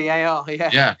there's a VAR,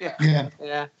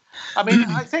 yeah. I mean,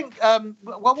 I think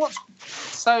what's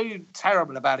so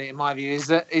terrible about it, in my view, is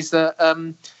that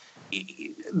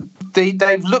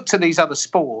they've looked at these other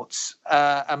sports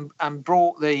and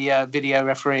brought the video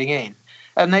refereeing in,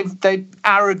 and they've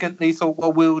arrogantly thought,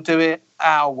 well, we'll do it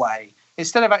our way,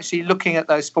 instead of actually looking at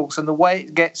those sports and the way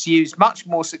it gets used much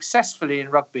more successfully in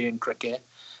rugby and cricket,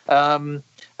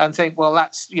 and think, well,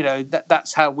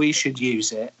 that's how we should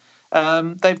use it.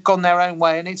 They've gone their own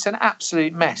way, and it's an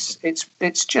absolute mess.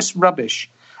 It's just rubbish.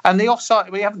 And the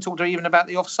offside, we haven't talked even about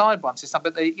the offside ones. It's not,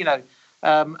 but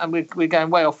and we're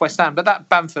going way off West Ham. But that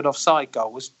Bamford offside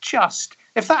goal was just,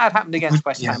 if that had happened against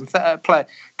West Ham, if that player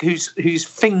whose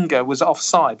finger was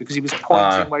offside because he was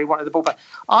pointing where he wanted the ball back,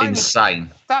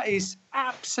 insane. That is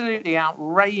absolutely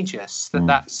outrageous.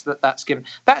 That's given.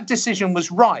 That decision was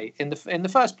right in the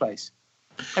first place.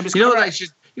 It was what they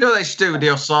should do with the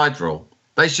offside rule?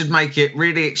 They should make it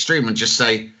really extreme and just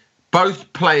say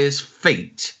both players'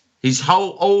 feet,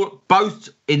 both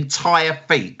entire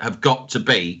feet have got to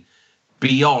be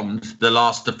beyond the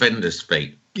last defender's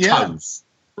feet. Toes,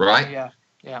 right?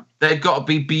 Yeah. They've got to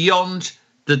be beyond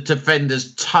the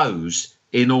defender's toes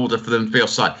in order for them to be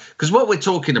offside. Because what we're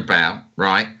talking about,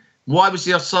 right? Why was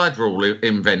the offside rule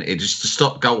invented? Just to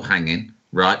stop goal hanging,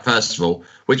 right? First of all,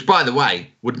 which, by the way,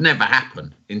 would never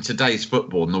happen in today's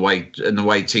football and the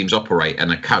way teams operate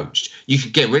and are coached. You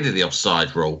could get rid of the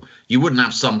offside rule. You wouldn't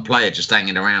have some player just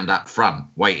hanging around up front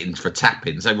waiting for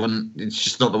tap-ins. It's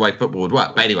just not the way football would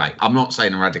work. But anyway, I'm not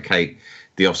saying eradicate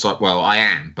the offside. Well, I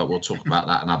am, but we'll talk about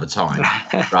that another time,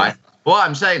 right? What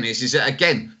I'm saying is that,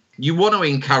 again, you want to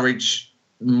encourage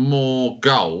more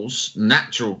goals,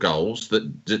 natural goals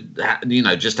that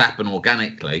just happen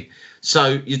organically.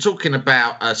 So you're talking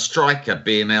about a striker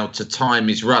being able to time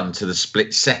his run to the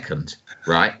split second,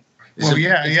 right?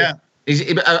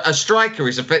 A striker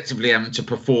is effectively having to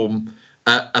perform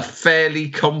a fairly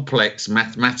complex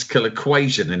mathematical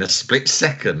equation in a split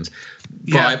second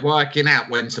by working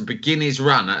out when to begin his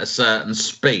run at a certain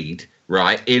speed,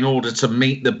 right, in order to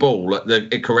meet the ball at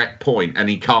the correct point, and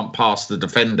he can't pass the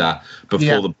defender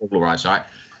before the ball arrives, right?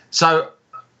 So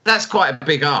that's quite a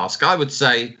big ask. I would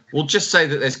say, we'll just say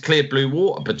that there's clear blue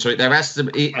water between. There has to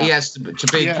he has to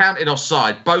be counted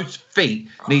offside. Both feet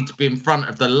need to be in front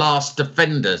of the last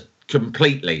defender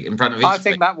completely, in front of his I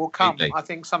think feet that will come. completely. I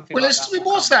think something. Well, it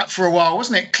was that for a while,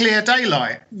 wasn't it? Clear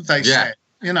daylight, they said.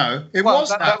 It was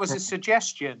that. That was a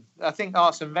suggestion. I think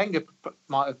Arsene Wenger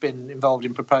might have been involved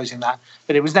in proposing that,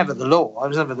 but it was never the law. It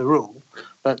was never the rule.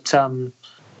 But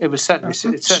it was certainly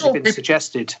been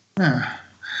suggested. Yeah.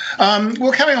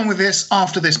 We'll carry on with this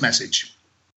after this message.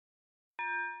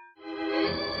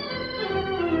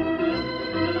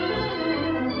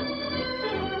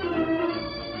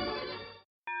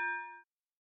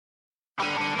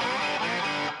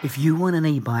 If you want an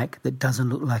e-bike that doesn't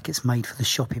look like it's made for the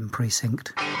shopping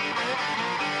precinct,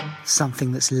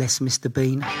 something that's less Mr.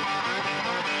 Bean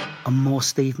and more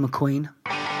Steve McQueen?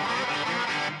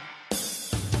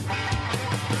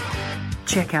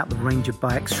 Check out the range of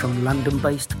bikes from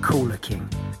London-based Cooler King.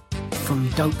 From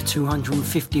dope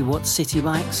 250-watt city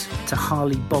bikes to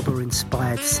Harley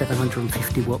Bobber-inspired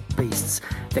 750-watt beasts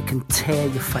that can tear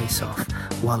your face off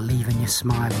while leaving your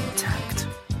smile intact.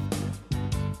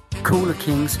 Cooler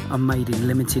Kings are made in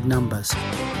limited numbers,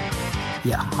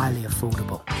 yet highly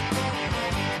affordable.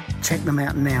 Check them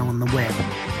out now on the web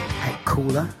at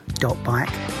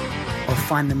cooler.bike or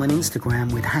find them on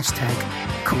Instagram with hashtag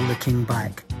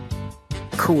CoolerKingBike.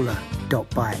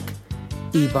 Cooler.bike.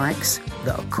 E-bikes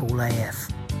that are cool AF.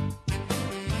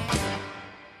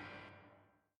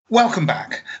 Welcome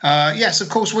back. Yes, of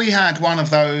course, we had one of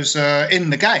those in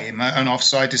the game, an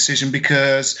offside decision,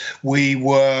 because we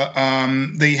were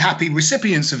the happy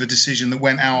recipients of a decision that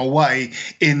went our way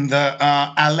in that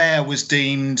Allaire was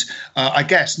deemed, I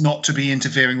guess, not to be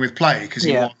interfering with play because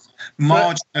he was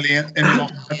marginally in an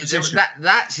offside position.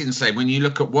 That's insane when you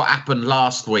look at what happened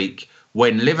last week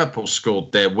when Liverpool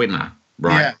scored their winner,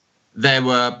 right? Yeah. There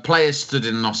were players stood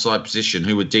in an offside position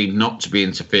who were deemed not to be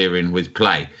interfering with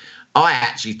play. I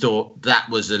actually thought that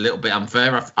was a little bit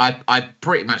unfair. I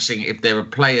pretty much think if there are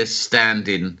players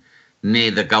standing near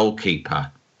the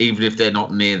goalkeeper, even if they're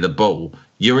not near the ball,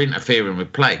 you're interfering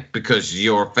with play because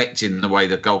you're affecting the way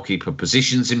the goalkeeper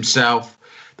positions himself,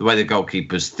 the way the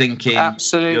goalkeeper's thinking.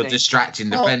 Absolutely. You're distracting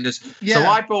defenders. Yeah. So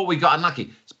I thought we got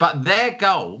unlucky. But their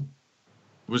goal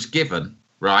was given,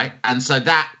 right? And so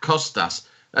that cost us.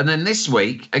 And then this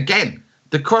week, again,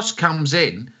 the cross comes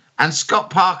in and Scott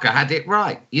Parker had it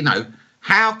right. You know,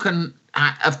 how can...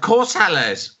 Of course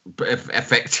Halaire's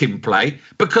affecting play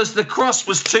because the cross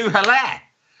was to Hallaire.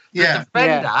 The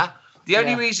defender, the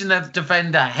only reason the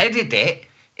defender headed it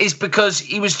is because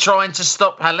he was trying to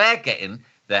stop Hallaire getting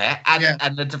there.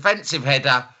 And the defensive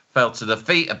header fell to the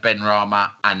feet of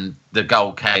Benrahma and the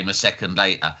goal came a second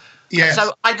later. Yes.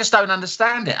 So I just don't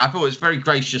understand it. I thought it was very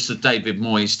gracious of David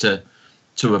Moyes to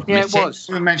admit it. It was.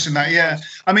 We mentioned that,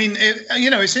 I mean,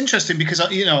 it's interesting because,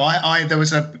 I there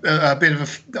was a bit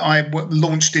of I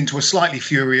launched into a slightly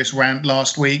furious rant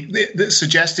last week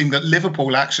suggesting that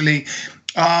Liverpool actually,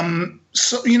 kind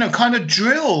of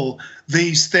drill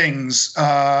these things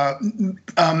to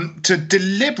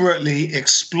deliberately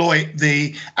exploit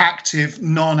the active,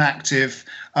 non-active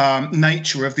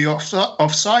nature of the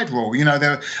offside rule.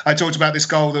 I talked about this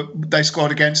goal that they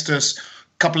scored against us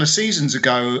couple of seasons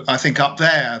ago, I think up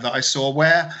there that I saw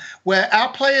where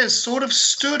our players sort of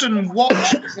stood and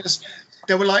watched because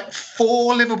there were like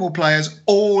 4 Liverpool players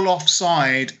all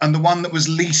offside and the one that was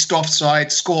least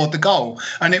offside scored the goal.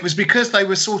 And it was because they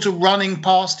were sort of running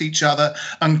past each other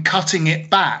and cutting it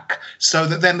back so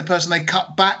that then the person they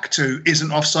cut back to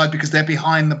isn't offside because they're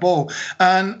behind the ball.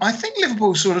 And I think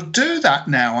Liverpool sort of do that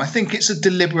now. I think it's a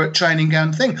deliberate training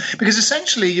ground thing because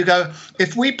essentially you go,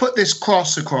 if we put this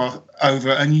cross across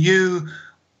over and you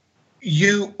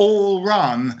all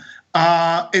run,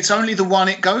 it's only the one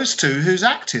it goes to who's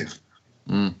active.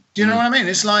 Do you know what I mean?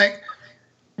 It's like,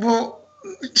 well,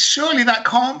 surely that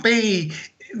can't be,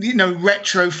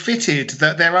 retrofitted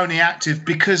that they're only active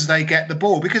because they get the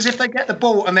ball. Because if they get the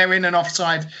ball and they're in an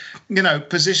offside,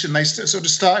 position, they sort of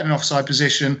start in an offside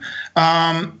position.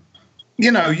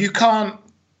 You can't.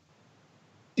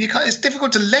 It's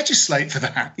difficult to legislate for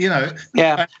that.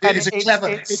 Yeah,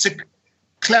 it's a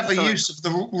clever use of the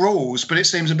rules, but it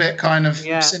seems a bit kind of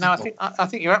cynical. No, I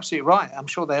think you're absolutely right. I'm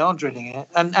sure they are drilling it,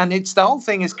 and it's the whole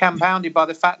thing is compounded by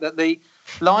the fact that the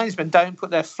linesmen don't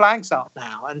put their flags up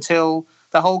now until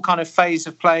the whole kind of phase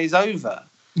of play is over.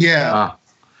 Yeah.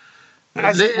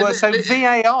 So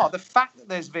VAR, the fact that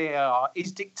there's VAR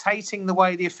is dictating the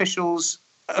way the officials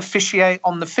officiate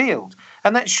on the field,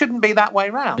 and that shouldn't be that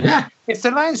way round. Yeah. If the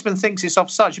linesman thinks it's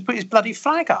offside, you put his bloody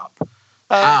flag up.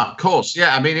 Of course,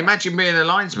 yeah. I mean, imagine being a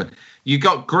linesman. You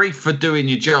got grief for doing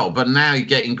your job, but now you're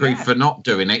getting grief for not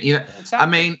doing it. Exactly. I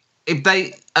mean, if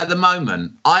they at the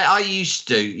moment, I used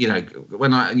to,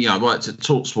 when I worked at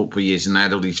TalkSport for years, and they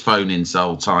had all these phone-ins the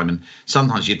whole time, and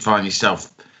sometimes you'd find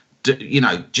yourself,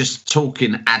 just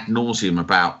talking ad nauseum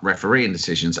about refereeing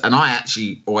decisions, and I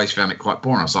actually always found it quite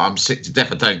boring. I was like, I'm sick to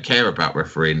death. I don't care about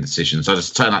refereeing decisions. I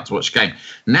just turn up to watch the game.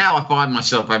 Now I find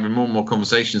myself having more and more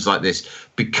conversations like this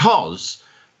because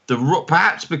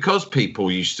perhaps because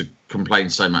people used to complain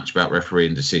so much about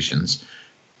refereeing decisions,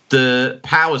 the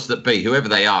powers that be, whoever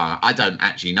they are, I don't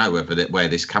actually know where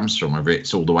this comes from, whether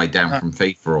it's all the way down from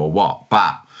FIFA or what,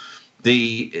 but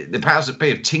the powers that be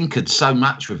have tinkered so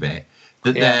much with it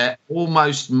that they're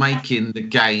almost making the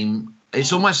game.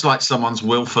 It's almost like someone's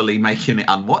willfully making it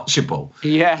unwatchable.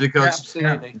 Yeah, because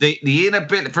absolutely. The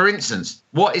inability, for instance,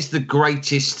 what is the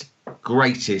greatest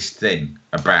greatest thing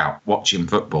about watching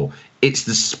football. It's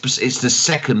the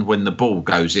second when the ball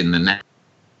goes in the net,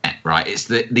 right? It's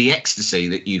the ecstasy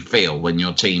that you feel when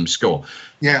your team score.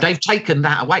 Yeah. They've taken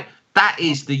that away. That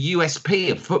is the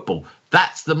USP of football.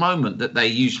 That's the moment that they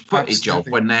use footage of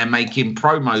when they're making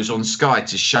promos on Sky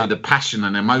to show the passion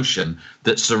and emotion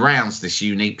that surrounds this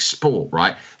unique sport,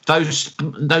 right? Those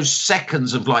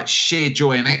seconds of like sheer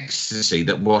joy and ecstasy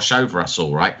that wash over us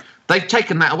all, right? They've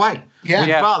taken that away. Yeah. With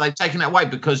VAR, they've taken that away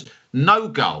because no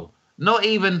goal, not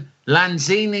even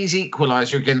Lanzini's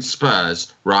equaliser against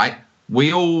Spurs, right?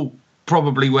 We all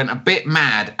probably went a bit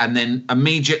mad and then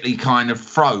immediately kind of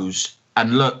froze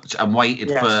and looked and waited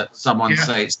for someone to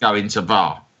say it's going to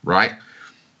VAR, right?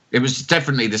 It was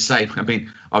definitely the same. I mean,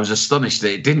 I was astonished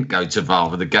that it didn't go to VAR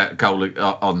with the goal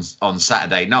on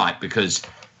Saturday night because,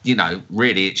 you know,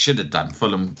 really it should have done.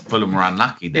 Fulham were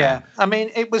unlucky there. Yeah, I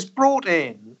mean, it was brought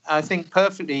in, I think,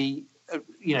 perfectly,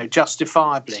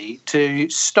 justifiably to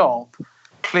stop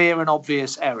clear and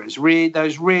obvious errors,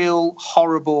 those real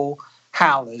horrible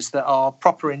howlers that are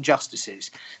proper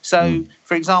injustices. So,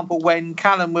 for example, when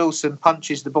Callum Wilson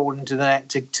punches the ball into the net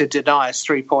to deny us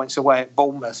 3 points away at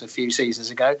Bournemouth a few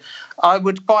seasons ago, I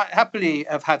would quite happily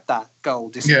have had that goal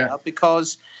disallowed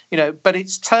because, but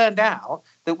it's turned out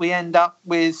that we end up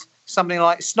with something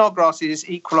like Snodgrass's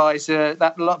equaliser,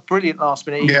 that brilliant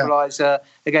last-minute equaliser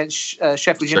against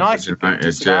Sheffield United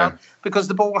disallowed because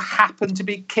the ball happened to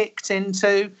be kicked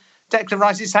into Declan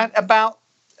Rice's hand about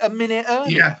a minute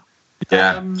earlier. Yeah.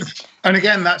 Yeah, and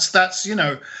again, that's what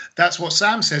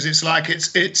Sam says. It's like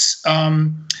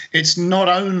it's not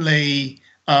only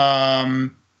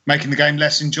making the game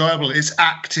less enjoyable; it's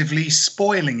actively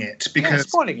spoiling it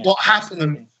because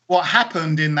what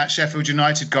happened in that Sheffield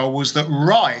United goal was that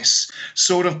Rice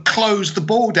sort of closed the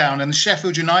ball down, and the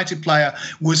Sheffield United player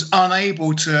was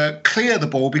unable to clear the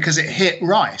ball because it hit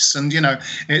Rice, and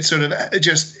it sort of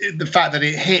just the fact that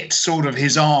it hit sort of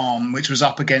his arm, which was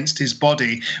up against his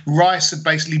body. Rice had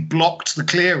basically blocked the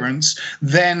clearance,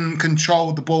 then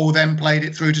controlled the ball, then played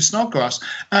it through to Snodgrass,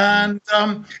 and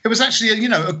it was actually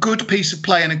a good piece of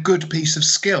play and a good piece of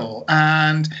skill,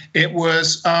 and it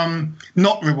was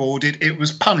not rewarded; it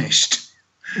was punished.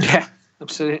 Yeah,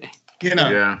 absolutely. It's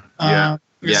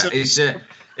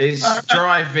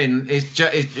driving.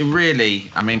 It's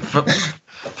really. I mean,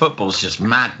 football's just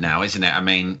mad now, isn't it? I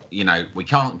mean, we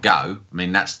can't go. I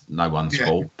mean, that's no one's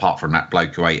fault apart from that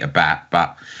bloke who ate a bat.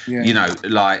 But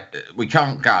we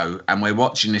can't go, and we're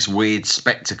watching this weird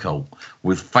spectacle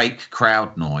with fake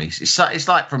crowd noise. It's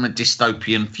like from a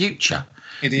dystopian future.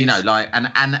 It is.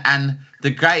 And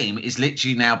the game is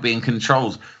literally now being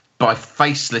controlled by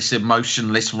faceless,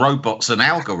 emotionless robots and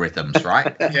algorithms,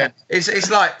 right? It's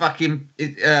like fucking,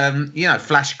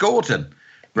 Flash Gordon,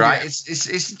 right? Yeah.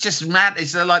 It's just mad.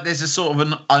 It's like there's a sort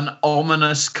of an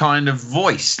ominous kind of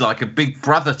voice, like a Big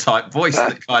Brother type voice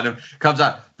that kind of comes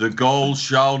out. The goal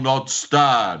shall not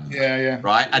stand. Yeah.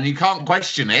 Right, and you can't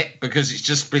question it because it's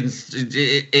just been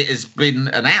it has been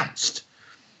announced.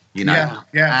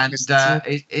 And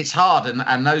it's hard,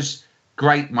 and those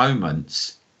great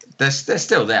moments. They're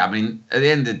still there. I mean, at the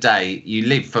end of the day, you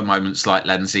live for moments like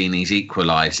Lanzini's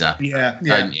equaliser,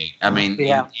 don't you? I mean,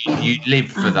 you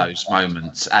live for those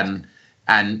moments, and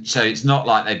so it's not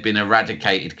like they've been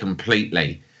eradicated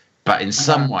completely, but in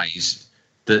some ways,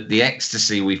 the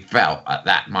ecstasy we felt at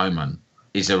that moment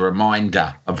is a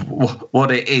reminder of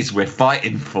what it is we're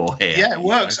fighting for here. Yeah, it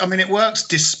works. I mean, it works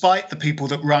despite the people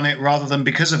that run it rather than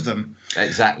because of them.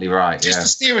 Exactly right. Just to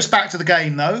steer us back to the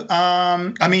game, though,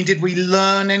 I mean, did we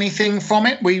learn anything from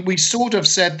it? We sort of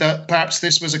said that perhaps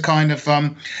this was a kind of,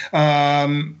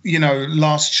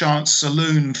 last chance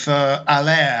saloon for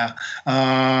Allaire.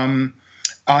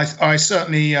 I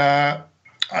certainly,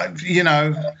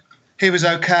 he was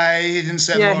okay. He didn't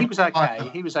set. Yeah, he was okay.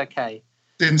 He was okay.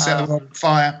 Didn't set the world on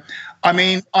fire. I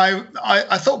mean,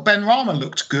 I thought Ben Rama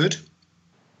looked good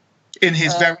in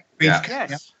his very brief.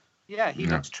 Yeah, he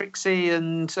looks tricksy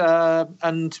and I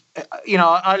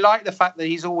like the fact that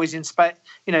he's always in space.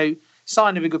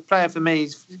 Sign of a good player for me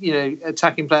is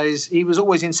attacking players. He was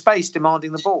always in space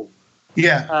demanding the ball.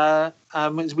 Yeah.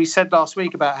 As we said last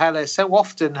week about Haller, so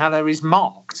often Haller is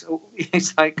marked.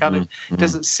 He's like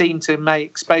doesn't seem to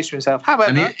make space for himself.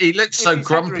 However, and he looks so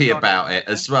grumpy about it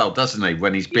as well, doesn't he?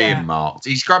 When he's being marked,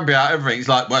 he's grumpy about everything. He's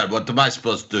like, "Well, what am I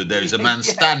supposed to do? There's a man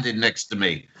standing next to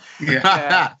me."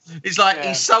 Yeah. It's like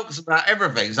he sulks about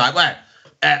everything. He's like, "Well,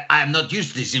 I am not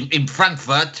used to this in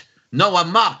Frankfurt. No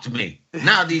one marked me.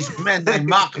 Now these men they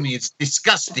mark me. It's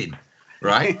disgusting."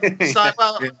 Right? It's like,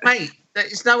 well, mate,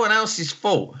 it's no one else's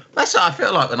fault. That's what I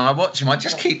feel like when I watch him. I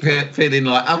just keep feeling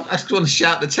like I just want to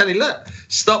shout at the telly, look,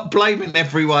 stop blaming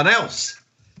everyone else.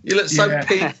 You look so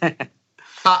pink,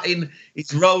 cutting,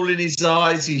 he's rolling his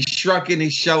eyes, he's shrugging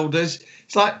his shoulders.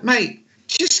 It's like, mate,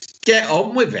 just get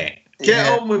on with it.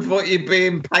 Get on with what you're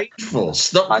being paid for.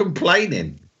 Stop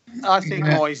complaining. I think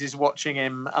Moyes is watching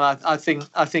him, and I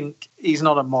think he's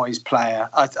not a Moyes player.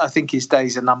 I think his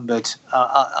days are numbered.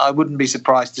 I wouldn't be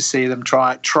surprised to see them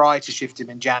try to shift him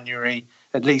in January,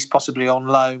 at least possibly on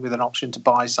loan with an option to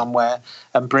buy somewhere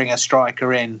and bring a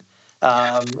striker in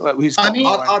who's got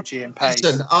more energy and pace.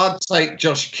 Listen, I'd take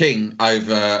Josh King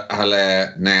over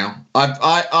Haller now.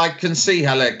 I can see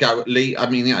Haller go. I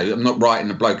mean, I'm not writing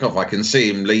the bloke off. I can see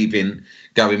him leaving,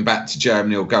 going back to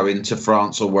Germany or going to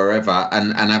France or wherever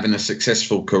and having a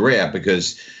successful career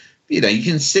because, you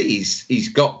can see he's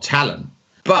got talent.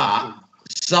 But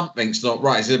something's not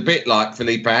right. It's a bit like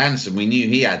Felipe Anderson. We knew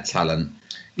he had talent.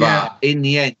 But in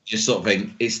the end, you sort of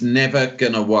think it's never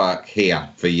going to work here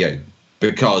for you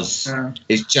because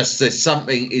it's just there's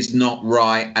something is not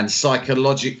right. And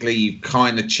psychologically, you've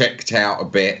kind of checked out a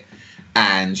bit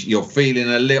and you're feeling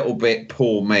a little bit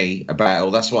poor me about it.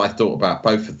 Well, that's what I thought about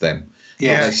both of them.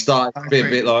 Yeah, they started to be a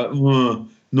bit like,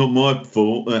 not my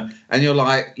fault. And you're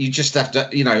like, you just have to,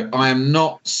 I am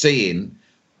not seeing,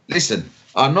 listen,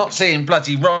 I'm not seeing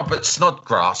bloody Robert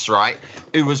Snodgrass, right,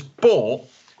 who was bought,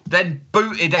 then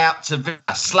booted out to Villa,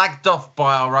 slagged off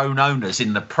by our own owners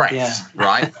in the press,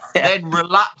 right, then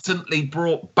reluctantly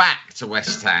brought back to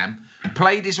West Ham,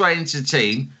 played his way into the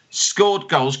team, scored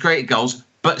goals, created goals,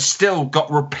 but still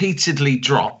got repeatedly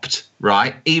dropped,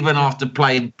 right, even after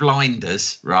playing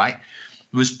blinders, right,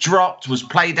 was dropped, was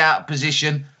played out of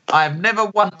position. I have never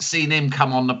once seen him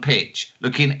come on the pitch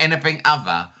looking anything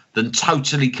other than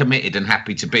totally committed and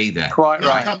happy to be there. Quite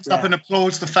right. He comes up and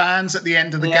applauds the fans at the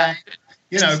end of the game.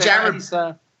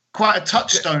 Quite a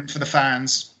touchstone for the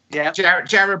fans. Yeah.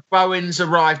 Jared Bowen's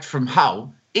arrived from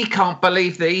Hull. He can't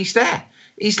believe that he's there.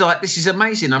 He's like, this is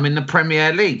amazing. I'm in the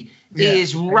Premier League. He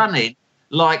is running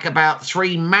like about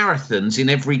 3 marathons in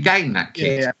every game, that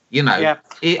kid.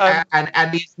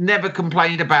 And he's never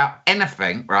complained about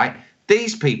anything, right?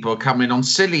 These people are coming on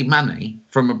silly money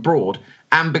from abroad,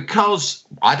 and because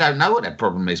I don't know what their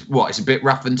problem is, it's a bit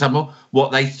rough and tumble,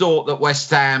 what they thought that West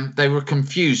Ham, they were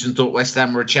confused and thought West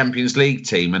Ham were a Champions League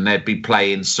team and they'd be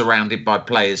playing surrounded by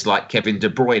players like Kevin De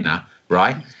Bruyne,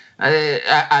 right?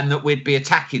 And that we'd be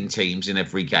attacking teams in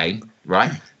every game,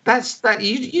 right? That's that.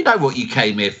 You know what you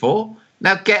came here for.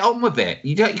 Now get on with it.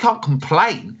 You can't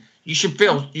complain. You should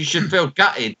feel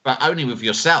gutted, but only with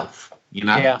yourself.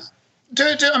 Yeah.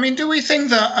 Do we think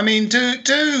that?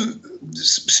 Do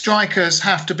strikers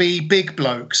have to be big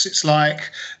blokes? It's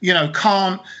like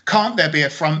can't there be a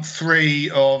front three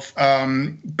of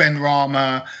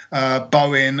Benrahma,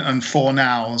 Bowen, and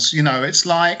Fornals? It's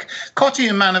like Cotti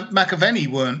and McAvenny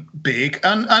weren't big,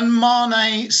 and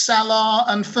Mane, Salah,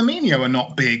 and Firmino are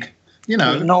not big.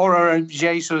 Nor are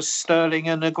Jesus, Sterling,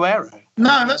 and Aguero.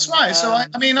 No, that's right. So I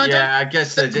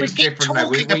guess it's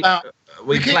different.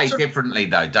 We play differently,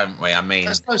 though, don't we?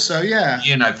 I suppose so. Yeah.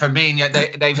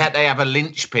 Firmino. They have a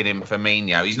linchpin in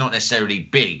Firmino. He's not necessarily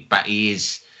big, but he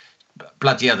is.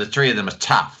 Bloody hell, the three of them are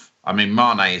tough.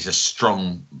 Mane is a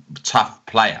strong, tough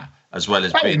player as well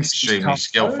as being extremely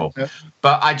skillful. Yeah.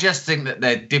 But I just think that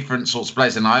they're different sorts of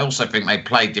players, and I also think they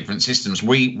play different systems.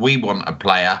 We want a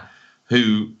player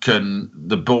who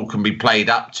the ball can be played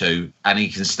up to and he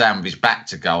can stand with his back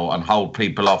to goal and hold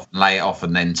people off and lay it off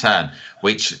and then turn,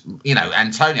 which,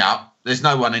 Antonio, there's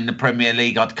no one in the Premier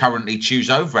League I'd currently choose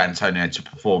over Antonio to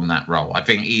perform that role. I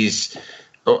think he's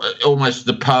almost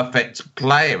the perfect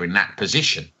player in that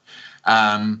position.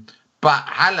 But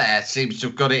Haller seems to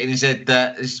have got it in his head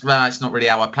that it's not really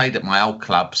how I played at my old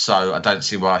club, so I don't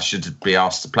see why I should be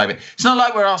asked to play. But it's not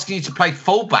like we're asking you to play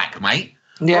fullback, mate.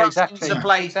 Yeah, exactly. To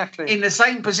play in the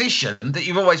same position that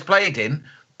you've always played in,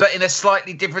 but in a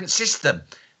slightly different system.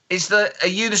 Are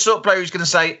you the sort of player who's going to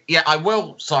say, yeah, I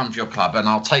will sign for your club and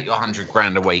I'll take your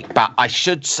 $100,000 a week, but I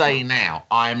should say now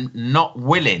I'm not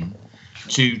willing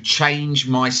to change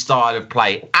my style of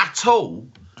play at all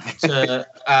to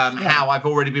how I've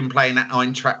already been playing at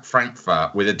Eintracht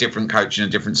Frankfurt with a different coach and a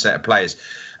different set of players.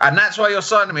 And that's why you're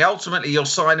signing me. Ultimately, you're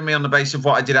signing me on the basis of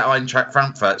what I did at Eintracht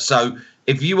Frankfurt. So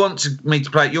if you want me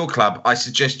to play at your club, I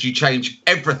suggest you change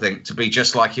everything to be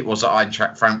just like it was at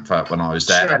Eintracht Frankfurt when I was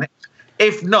there. Sure. And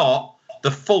if not,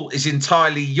 the fault is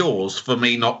entirely yours for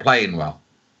me not playing well.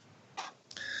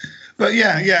 But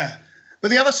yeah. But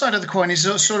the other side of the coin is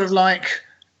sort of like,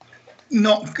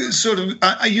 not sort of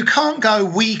you can't go,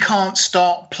 we can't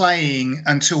start playing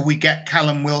until we get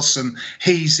Callum Wilson.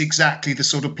 He's exactly the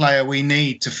sort of player we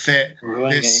need to fit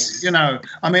this,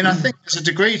 I mean, I think there's a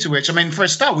degree to which, I mean, for a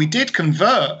start, we did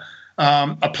convert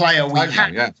a player we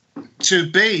had to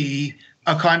be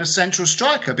a kind of central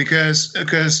striker because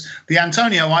the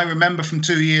Antonio I remember from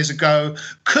 2 years ago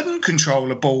couldn't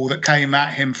control a ball that came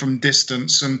at him from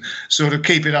distance and sort of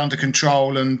keep it under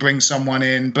control and bring someone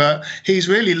in. But he's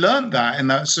really learned that in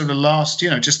that sort of last,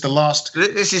 just the last.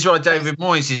 This is why David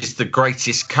Moyes is the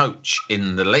greatest coach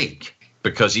in the league,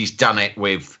 because he's done it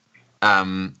with.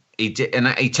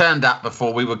 He turned up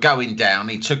before we were going down.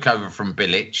 He took over from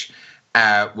Bilic.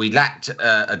 We lacked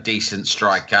a decent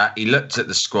striker. He looked at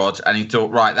the squad and he thought,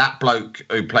 right, that bloke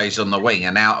who plays on the wing,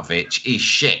 Arnautovic, he's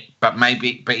shit, but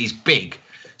he's big,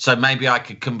 so maybe I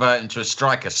could convert him to a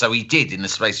striker. So he did in the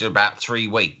space of about 3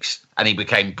 weeks, and he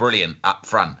became brilliant up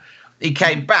front. He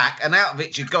came back, and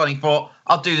Arnautovic had gone. He thought,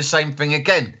 I'll do the same thing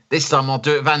again. This time I'll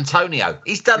do it with Antonio.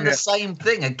 He's done the same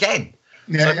thing again.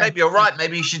 Maybe you're right.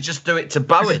 Maybe you should just do it to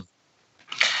Bowen.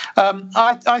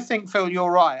 I think, Phil,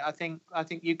 you're right. I think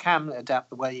you can adapt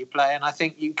the way you play, and I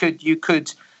think you could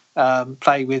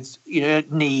play with,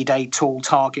 need a tall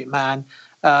target man.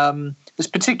 It's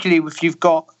particularly if you've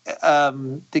got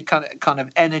the kind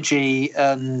of energy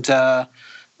and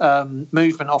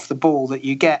movement off the ball that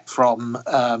you get from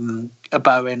a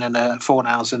Bowen and a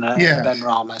Fornals and a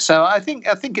Benrahma. So I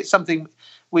think it's something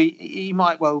he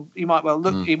might well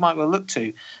look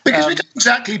to, because we don't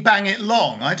exactly bang it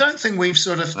long. I don't think we've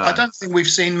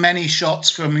seen many shots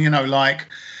from like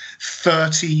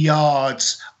 30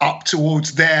 yards up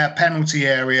towards their penalty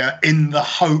area in the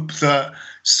hope that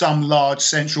some large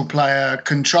central player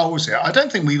controls it. I don't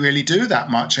think we really do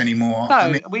that much anymore.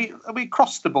 No, we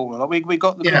crossed the ball. We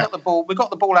got the ball. We got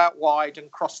the ball out wide and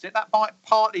crossed it. That might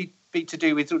partly be to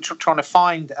do with trying to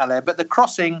find Aller, but the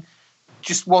crossing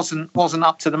just wasn't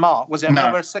up to the mark, was it? No.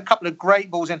 There was a couple of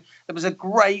great balls in. There was a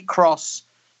great cross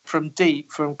from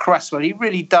deep from Cresswell. He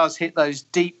really does hit those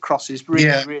deep crosses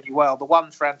really well. The one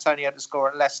for Antonio to score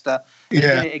at Leicester, he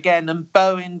did it again. And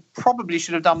Bowen probably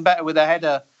should have done better with a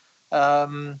header.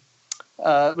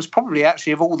 It was probably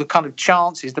actually of all the kind of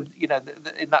chances,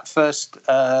 in that first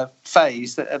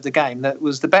phase of the game, that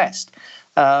was the best.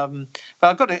 But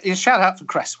I've got a shout out for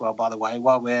Cresswell, by the way.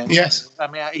 While we're I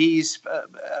mean, he's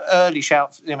early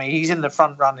shout. I mean, he's in the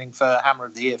front running for Hammer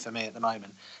of the Year for me at the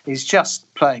moment. He's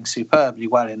just playing superbly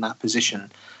well in that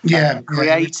position,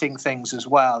 creating things as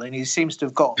well, and he seems to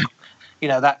have got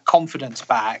that confidence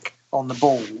back on the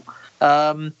ball.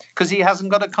 Because he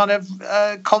hasn't got to kind of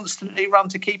constantly run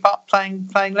to keep up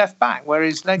playing left back,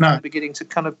 whereas they're going to be beginning to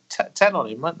kind of tell on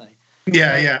him, weren't they?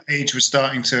 Age was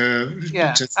starting to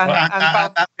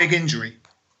that big injury.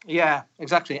 Yeah,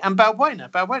 exactly. And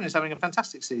Balbuena's having a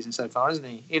fantastic season so far, isn't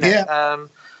he?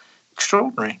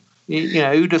 Extraordinary.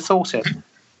 Who'd have thought it?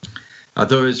 I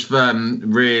thought it was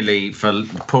really, for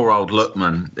poor old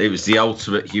Lookman, it was the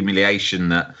ultimate humiliation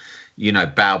that,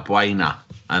 Balbuena,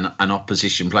 an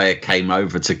opposition player, came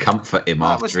over to comfort him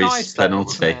after his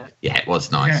penalty. It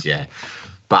was nice, yeah.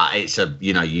 But it's that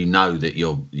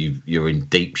you're in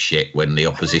deep shit when the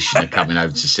opposition are coming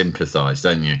over to sympathise,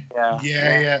 don't you?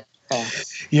 Yeah.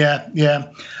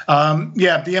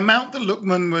 The amount that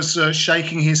Lookman was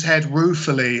shaking his head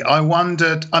ruefully, I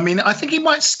wondered. I mean, I think he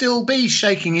might still be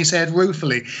shaking his head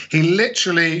ruefully. He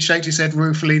literally shaked his head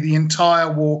ruefully the entire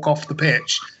walk off the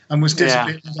pitch and was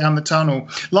disappearing down the tunnel,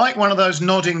 like one of those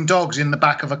nodding dogs in the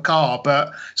back of a car,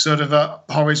 but sort of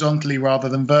horizontally rather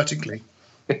than vertically.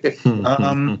 But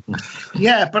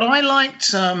I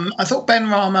liked. I thought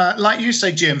Benrahma, like you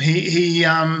say, Jim, he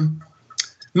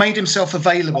made himself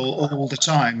available all the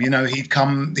time. He'd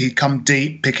come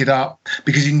deep, pick it up,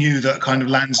 because he knew that kind of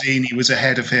Lanzini was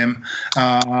ahead of him.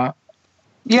 And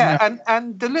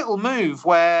the little move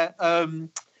where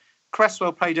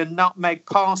Cresswell played a nutmeg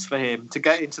pass for him to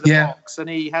get into the box, and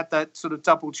he had that sort of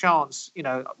double chance.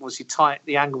 Obviously tight,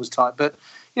 the angle was tight, but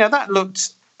that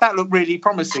looked really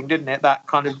promising, didn't it? That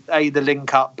kind of the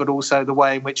link up, but also the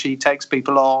way in which he takes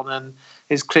people on, and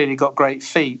has clearly got great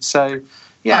feet. So,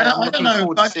 I'm looking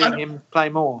forward to seeing him play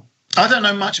more. I don't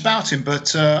know much about him,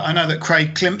 but I know that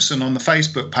Craig Klimpson on the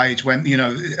Facebook page went,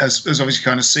 has obviously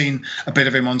kind of seen a bit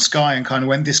of him on Sky and kind of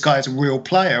went, this guy is a real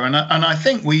player. And I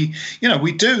think we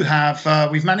do have,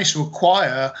 we've managed to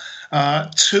acquire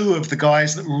two of the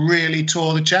guys that really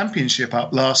tore the Championship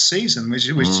up last season, which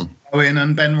Owen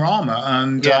and Benrahma.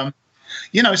 And,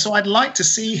 so I'd like to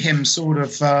see him sort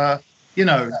of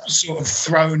sort of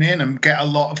thrown in and get a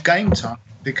lot of game time?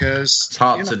 Because it's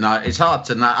hard to know. It's hard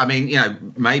to know. I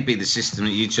mean, maybe the system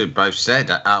that you two both said,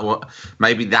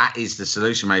 maybe that is the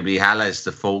solution. Maybe Haller's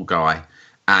the fall guy,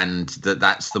 and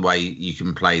that's the way you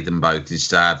can play them both.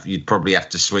 Is you'd probably have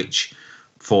to switch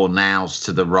Fornals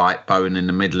to the right, Bowen in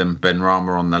the middle, and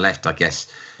Benrahma on the left, I guess.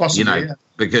 Possibly,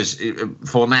 because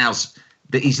Fornals,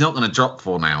 he's not going to drop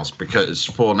Fornals because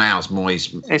Fornals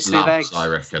Moyes loves, I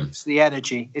reckon. It's the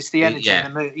energy. It's the energy. Yeah.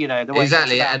 And the way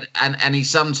exactly. And he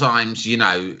sometimes,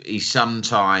 he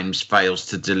sometimes fails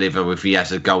to deliver if he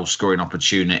has a goal scoring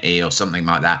opportunity or something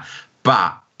like that.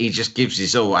 But he just gives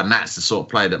his all, and that's the sort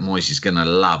of player that Moyes is going to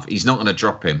love. He's not going to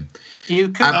drop him. You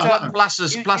could plus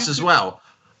as well.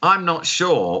 I'm not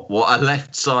sure what the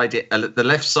left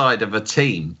side of a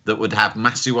team that would have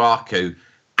Masuaku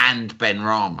and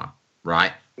Benrahma,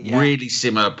 right? Yeah. Really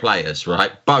similar players,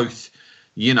 right? Both,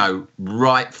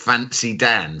 right fancy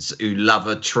Dans who love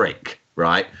a trick,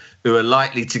 right? Who are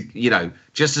likely to,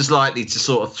 just as likely to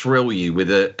sort of thrill you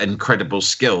with an incredible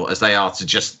skill as they are to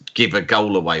just give a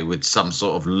goal away with some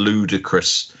sort of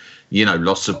ludicrous,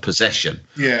 loss of possession.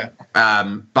 Yeah.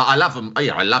 But I love them.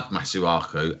 I love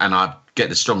Masuaku, and I get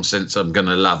the strong sense I'm going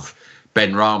to love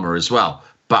Benrahma as well.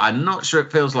 But I'm not sure it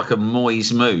feels like a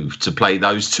Moyes move to play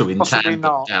those two in tandem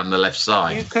down the left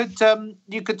side.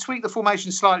 You could tweak the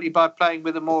formation slightly by playing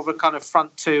with a more of a kind of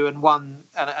front two and one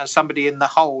and somebody in the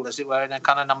hole, as it were, in a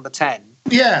kind of number 10.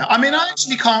 Yeah, I mean, I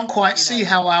actually can't quite see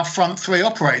how our front three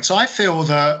operates. I feel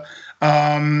that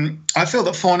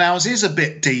Fornals is a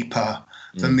bit deeper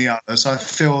than the others. I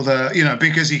feel that,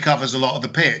 because he covers a lot of the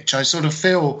pitch, I sort of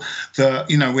feel that,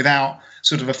 without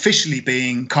sort of officially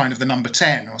being kind of the number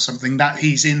 10 or something, that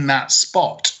he's in that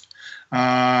spot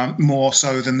more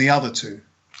so than the other two.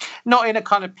 Not in a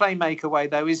kind of playmaker way,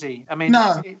 though, is he? I mean,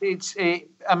 no. He's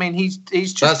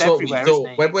just that's everywhere, what we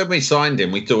thought. Isn't he? When we signed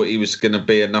him, we thought he was going to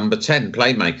be a number 10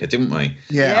 playmaker, didn't we?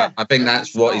 Yeah. I think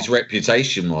that's what his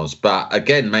reputation was. But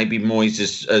again, maybe Moyes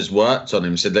has worked on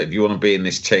him, said that if you want to be in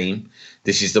this team,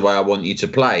 this is the way I want you to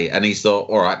play. And he's thought,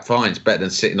 all right, fine, it's better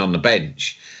than sitting on the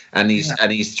bench. And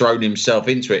he's thrown himself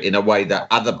into it in a way that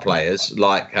other players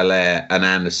like Haller and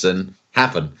Anderson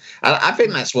haven't. And I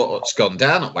think that's what's gone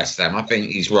down at West Ham. I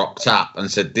think he's rocked up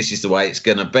and said, this is the way it's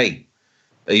going to be.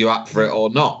 Are you up for it or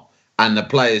not? And the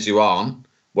players who aren't,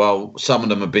 well, some of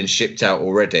them have been shipped out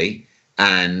already.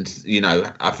 And,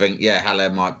 I think, Haller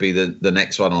might be the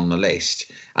next one on the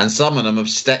list. And some of them have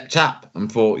stepped up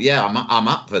and thought, I'm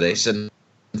up for this. And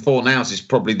Fornals is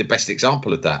probably the best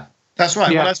example of that. That's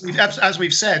right. Yeah. Well, as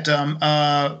we've said,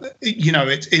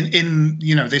 it's in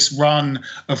this run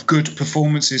of good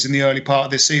performances in the early part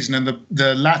of this season and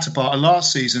the latter part of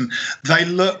last season, they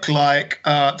look like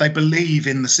they believe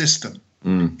in the system.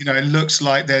 It looks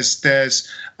like there's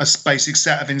a basic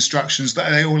set of instructions that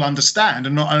they all understand,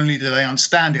 and not only do they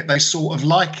understand it, they sort of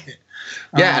like it.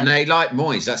 Yeah, and they like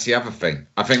Moyes. That's the other thing.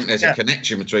 I think there's a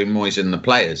connection between Moyes and the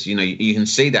players. You can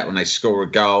see that when they score a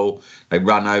goal, they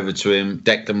run over to him.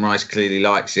 Declan Rice clearly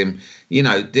likes him.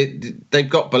 They've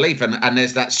got belief, and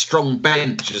there's that strong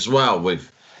bench as well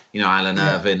with, Alan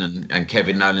Irvine and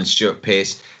Kevin Nolan, Stuart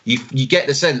Pearce. You get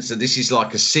the sense that this is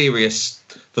like a serious,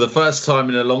 for the first time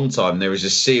in a long time, there is a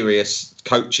serious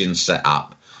coaching set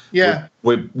up. Yeah,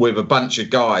 with a bunch of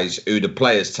guys who the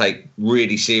players take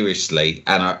really seriously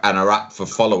and are up for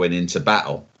following into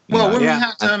battle. Well,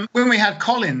 when we had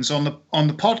Collins on the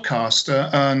podcast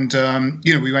and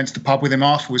we went to the pub with him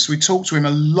afterwards, we talked to him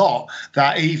a lot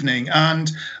that evening.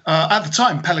 And at the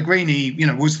time, Pellegrini,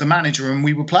 was the manager, and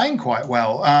we were playing quite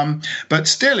well. But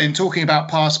still, in talking about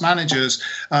past managers,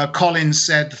 Collins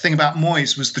said the thing about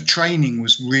Moyes was the training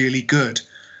was really good.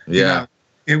 Yeah.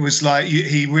 It was like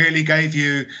he really gave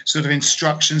you sort of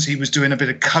instructions. He was doing a bit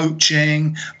of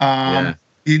coaching.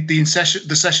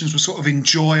 The sessions were sort of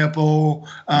enjoyable.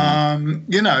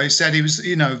 He said he was,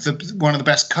 one of the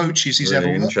best coaches he's really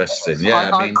ever worked. Interesting.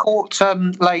 Yeah, I caught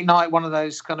late night one of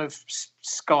those kind of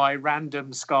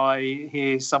random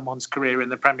here's someone's career in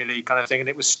the Premier League kind of thing, and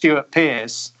it was Stuart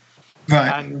Pearce,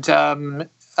 right? And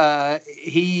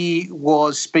he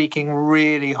was speaking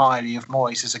really highly of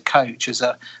Moyes as a coach, as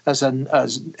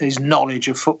his knowledge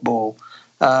of football.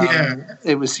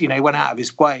 It was, he went out of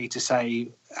his way to say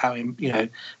how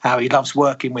he loves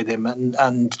working with him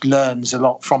and learns a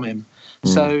lot from him.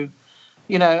 So,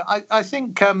 I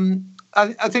think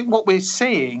what we're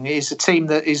seeing is a team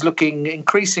that is looking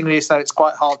increasingly as though it's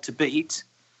quite hard to beat.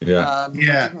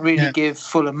 Didn't really give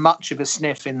Fulham much of a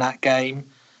sniff in that game.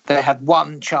 They had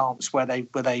one chance where they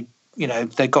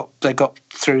got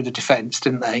through the defence,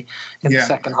 didn't they, in the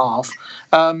second half?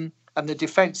 And the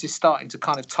defence is starting to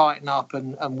kind of tighten up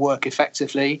and work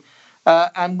effectively.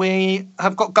 and we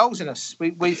have got goals in us.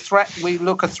 We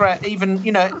look a threat.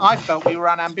 Even, I felt we were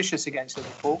unambitious against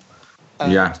Liverpool.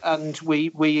 And we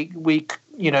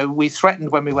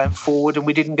threatened when we went forward, and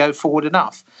we didn't go forward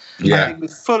enough. Yeah. I think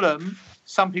with Fulham,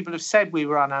 some people have said we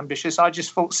were unambitious. I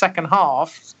just thought second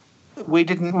half we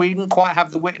didn't quite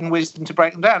have the wit and wisdom to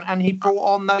break them down. And he brought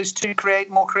on those two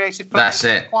more creative players. That's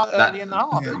it. Quite early in the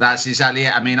half. That's exactly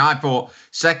it. I mean, I thought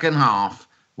second half,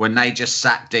 when they just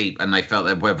sat deep and they felt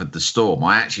they'd weathered the storm,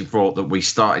 I actually thought that we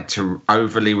started to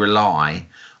overly rely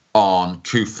on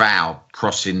Kufau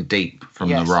crossing deep from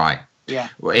the right. Yeah.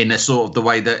 In a sort of the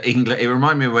way that England, it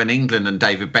reminded me of when England and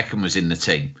David Beckham was in the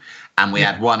team, and we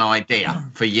had one idea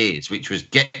for years, which was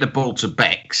get the ball to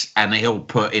Becks and he'll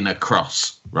put in a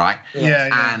cross, right? Yeah.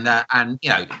 And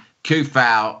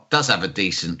Kufau does have a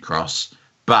decent cross,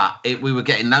 but we were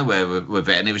getting nowhere with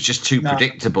it, and it was just too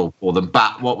predictable for them.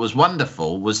 But what was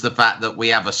wonderful was the fact that we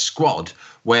have a squad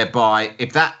whereby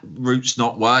if that route's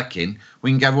not working,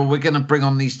 we can go, well, we're going to bring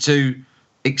on these two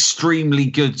extremely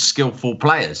good, skillful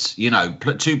players.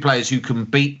 Two players who can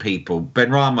beat people.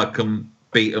 Benrahma can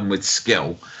beat them with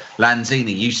skill.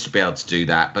 Lanzini used to be able to do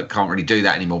that, but can't really do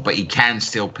that anymore. But he can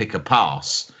still pick a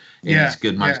pass in his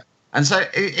good moments. Yeah. And so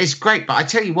it's great. But I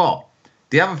tell you what,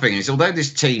 the other thing is, although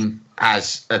this team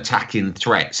has attacking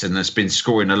threats and has been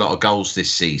scoring a lot of goals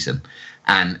this season,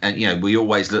 and we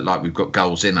always look like we've got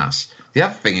goals in us. The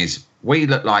other thing is, we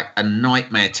look like a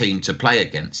nightmare team to play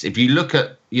against. If you look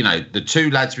at, the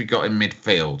two lads we got in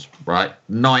midfield, right?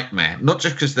 Nightmare. Not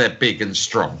just because they're big and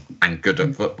strong and good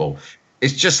at football.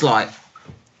 It's just like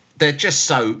they're just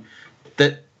so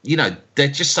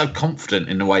confident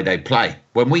in the way they play.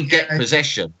 When we get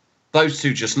possession, those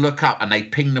two just look up and they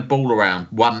ping the ball around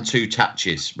 1-2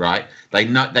 touches, right? They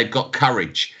know they've got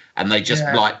courage. And they just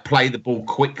play the ball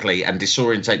quickly and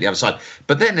disorientate the other side.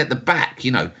 But then at the back,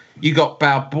 you got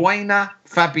Balbuena,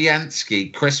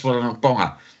 Fabianski, Cresswell and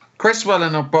Ogbonna. Cresswell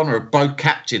and Ogbonna have both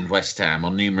captained West Ham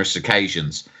on numerous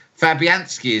occasions.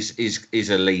 Fabianski is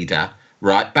a leader,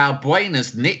 right?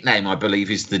 Balbuena's nickname, I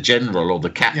believe, is the general or the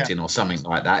captain or something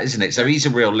like that, isn't it? So he's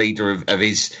a real leader of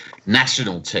his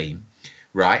national team,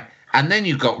 right? And then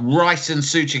you've got Rice and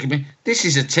Suchik. I mean, this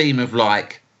is a team of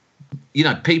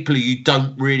people who you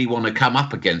don't really want to come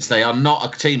up against. They are not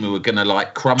a team who are going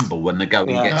to crumble when the going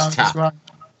gets tough. Right.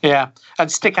 Yeah,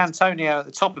 and stick Antonio at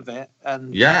the top of it,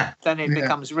 and then it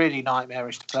becomes really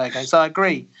nightmarish to play against. I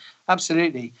agree,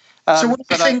 absolutely. So what do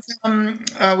you think?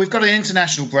 We've got an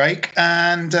international break,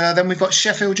 and then we've got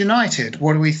Sheffield United.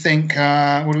 What do we think?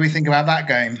 What do we think about that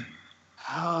game?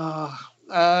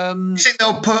 You think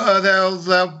they'll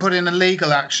put in a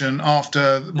legal action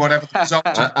after whatever the result?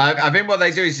 I think what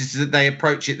they do is that they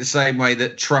approach it the same way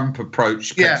that Trump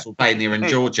approached Pennsylvania and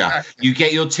Georgia. Exactly. You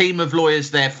get your team of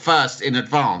lawyers there first in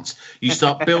advance. You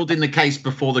start building the case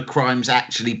before the crime's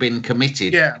actually been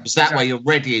committed. Yeah, because that way you're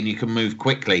ready and you can move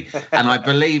quickly. And I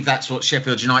believe that's what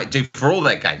Sheffield United do for all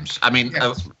their games. I mean,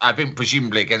 I think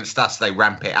presumably against us they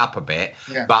ramp it up a bit,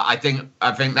 but I think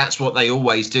that's what they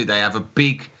always do. They have a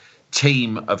big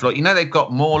team of they've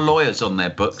got more lawyers on their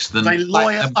books than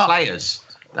players.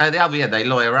 They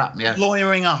lawyer up. Yeah,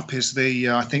 lawyering up is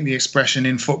I think the expression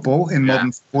in football, in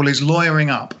modern football, is lawyering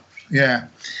up. Yeah.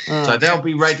 So they'll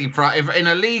be ready for. In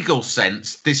a legal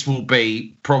sense, this will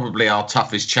be probably our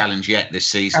toughest challenge yet this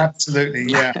season.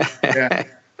 Absolutely. Yeah.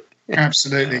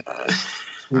 Absolutely.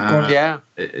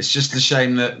 It's just a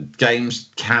shame that games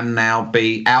can now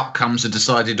be outcomes are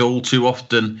decided all too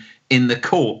often in the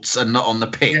courts and not on the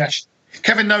pitch. Yeah.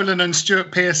 Kevin Nolan and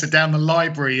Stuart Pearce are down the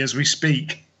library as we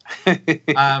speak.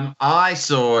 I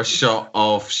saw a shot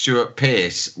of Stuart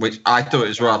Pearce, which I thought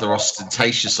was rather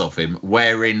ostentatious of him,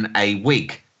 wearing a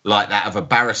wig like that of a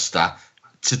barrister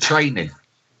to training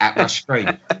at Rush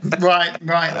Green. Right.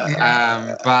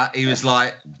 Yeah. But he was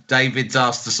like, David's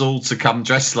asked us all to come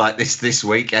dressed like this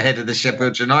week ahead of the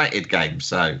Sheffield United game.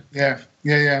 So yeah.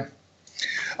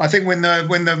 I think when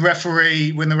the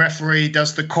referee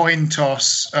does the coin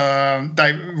toss,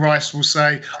 Rice will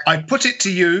say, "I put it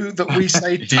to you that we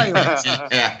say tails."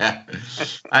 Yeah.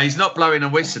 And he's not blowing a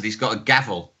whistle; he's got a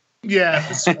gavel. Yeah,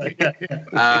 that's right.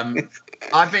 Yeah.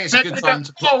 I think it's a good time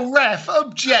to. Oh, ref!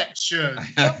 Objection.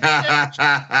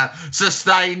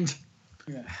 Sustained.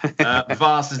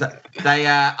 Vast as that.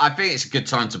 I think it's a good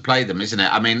time to play them, isn't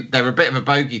it? I mean, they're a bit of a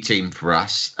bogey team for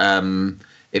us.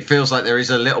 It feels like there is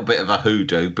a little bit of a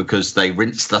hoodoo because they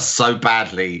rinsed us so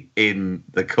badly in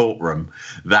the courtroom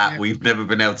that we've never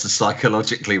been able to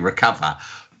psychologically recover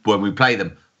when we play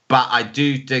them. But I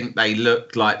do think they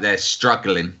look like they're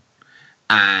struggling.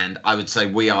 And I would say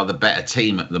we are the better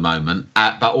team at the moment.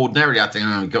 But ordinarily, I think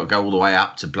we've got to go all the way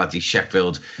up to bloody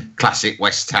Sheffield, classic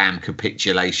West Ham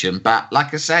capitulation. But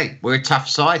like I say, we're a tough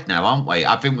side now, aren't we?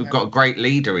 I think we've got a great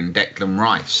leader in Declan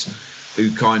Rice,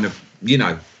 who kind of,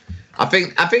 I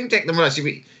think Declan Rice,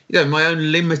 my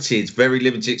own very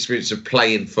limited experience of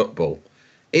playing football.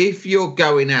 If you're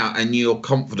going out and you're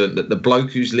confident that the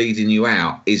bloke who's leading you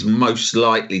out is most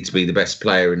likely to be the best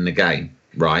player in the game,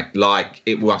 right? Like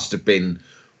it must have been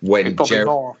when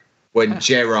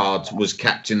Gerrard was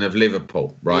captain of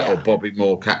Liverpool, right? Yeah. Or Bobby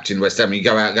Moore captain of West Ham. You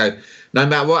go out and go, no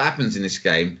matter what happens in this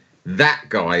game, that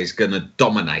guy is going to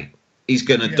dominate. He's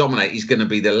going to dominate. He's going to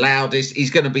be the loudest. He's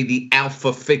going to be the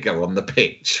alpha figure on the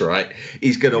pitch, right?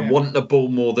 He's going to want the ball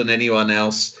more than anyone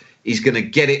else. He's going to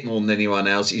get it more than anyone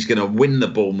else. He's going to win the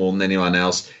ball more than anyone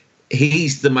else.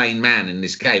 He's the main man in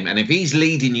this game. And if he's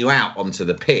leading you out onto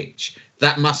the pitch,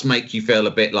 that must make you feel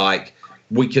a bit like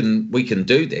we can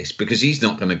do this, because he's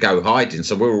not going to go hiding.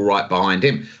 So we're all right behind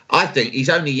him. I think he's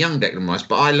only young, Declan Rice,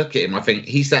 but I look at him, I think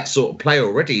he's that sort of player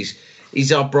already.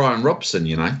 He's our Brian Robson,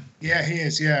 Yeah, he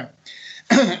is, yeah.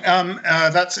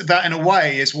 That in a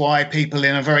way is why people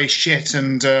in a very shit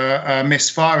and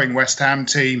misfiring West Ham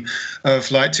team of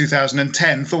like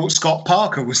 2010 thought Scott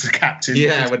Parker was the captain.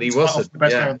 Yeah, when he wasn't.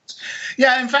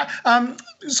 In fact,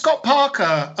 Scott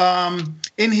Parker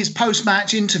in his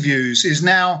post-match interviews is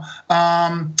now.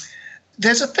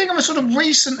 There's a thing of a sort of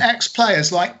recent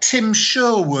ex-players like Tim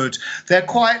Sherwood. They're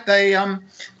quite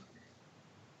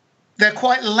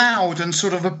loud and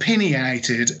sort of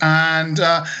opinionated and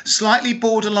slightly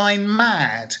borderline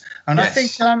mad. And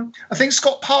yes. I think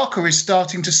Scott Parker is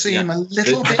starting to seem a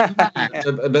little bit mad.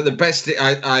 But the best,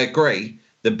 I agree.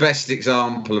 The best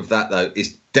example of that, though,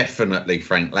 is definitely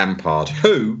Frank Lampard,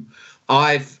 who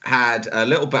I've had a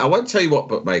little bit. I won't tell you what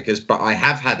bookmakers, but I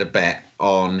have had a bet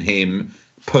on him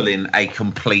pulling a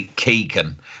complete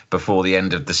Keegan before the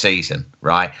end of the season.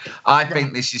 Right? I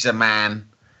think this is a man,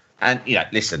 and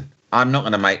listen. I'm not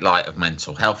going to make light of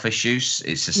mental health issues.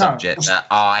 It's a subject that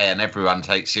I and everyone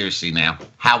takes seriously now.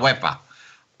 However,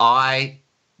 I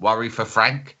worry for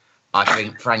Frank. I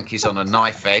think Frank is on a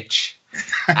knife edge,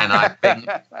 and I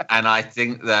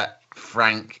think that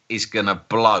Frank is going to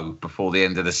blow before the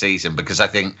end of the season, because I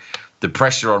think the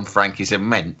pressure on Frank is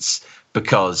immense,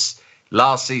 because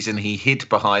last season he hid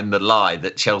behind the lie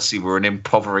that Chelsea were an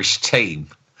impoverished team.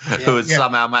 Who had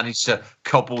somehow managed to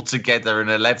cobble together an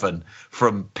 11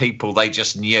 from people they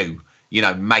just knew,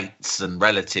 mates and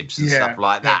relatives and stuff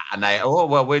like that. And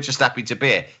we're just happy to be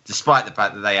here, despite the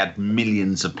fact that they had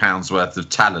millions of pounds worth of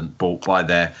talent bought by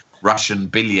their Russian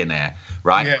billionaire,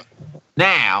 right? Yeah.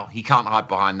 Now, he can't hide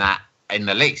behind that in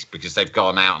the least, because they've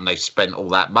gone out and they've spent all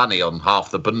that money on half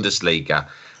the Bundesliga.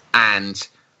 And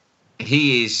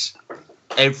he is,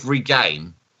 every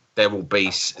game, there will be,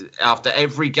 after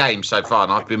every game so far,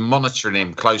 and I've been monitoring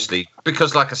him closely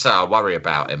because, like I say, I worry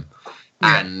about him.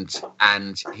 Yeah.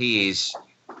 And he is,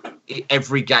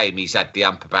 every game he's had the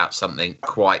ump about something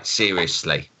quite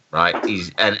seriously, right?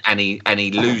 And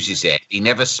he loses it. He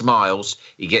never smiles.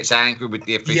 He gets angry with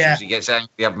the officials. Yeah. He gets angry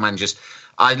with the other managers.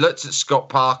 I looked at Scott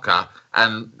Parker,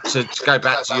 and to go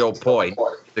back to your point,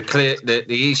 the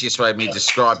easiest way of me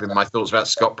describing my thoughts about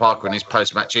Scott Parker in his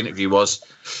post-match interview was,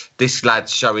 this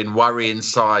lad's showing worrying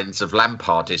signs of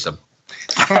Lampardism.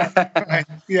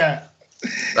 Yeah.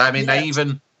 I mean, they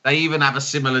even have a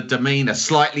similar demeanour,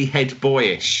 slightly head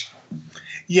boyish.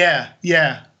 Yeah.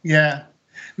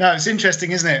 No, it's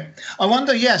interesting, isn't it? I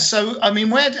wonder, so, I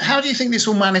mean, how do you think this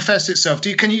will manifest itself?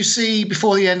 Can you see,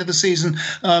 before the end of the season,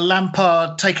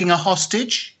 Lampard taking a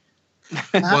hostage?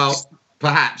 Perhaps? Well,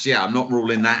 perhaps, yeah, I'm not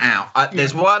ruling that out.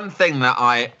 There's one thing that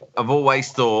I have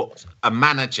always thought a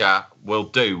manager will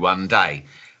do one day,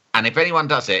 and if anyone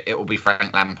does it, it will be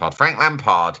Frank Lampard. Frank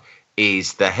Lampard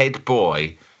is the head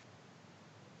boy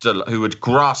who would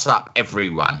grass up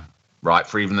everyone, right,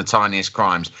 for even the tiniest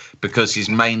crimes, because his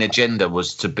main agenda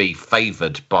was to be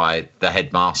favoured by the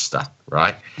headmaster,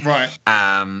 right? Right.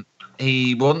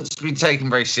 He wants to be taken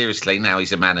very seriously. Now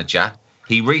he's a manager.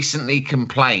 He recently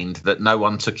complained that no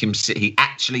one took him. He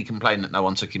actually complained that no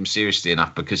one took him seriously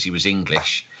enough because he was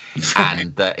English,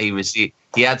 and that he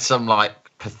had some like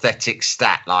pathetic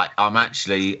stat like, I'm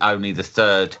actually only the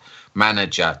third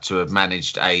manager to have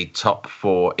managed a top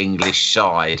 4 English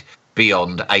side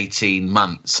beyond 18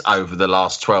 months over the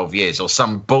last 12 years, or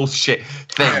some bullshit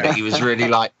thing that he was really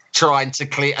like trying to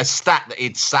clear, a stat that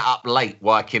he'd sat up late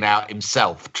working out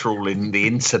himself, trawling the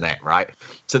internet, right?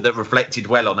 So that reflected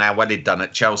well on how well he'd done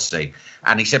at Chelsea.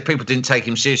 And he said people didn't take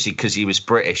him seriously because he was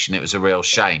British, and it was a real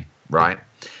shame, right?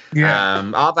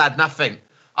 Yeah. I've had nothing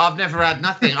I've never had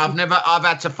nothing. I've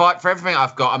had to fight for everything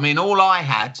I've got. I mean, all I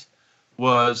had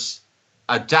was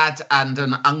a dad and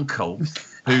an uncle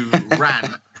who ran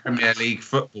a Premier League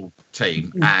football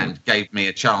team and gave me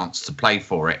a chance to play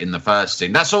for it in the first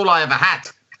team. That's all I ever had.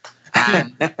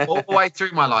 And all the way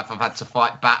through my life, I've had to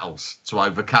fight battles to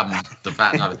overcome the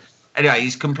battle. Anyway,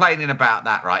 he's complaining about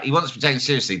that, right? He wants to be taken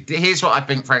seriously. Here's what I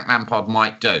think Frank Lampard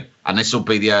might do, and this will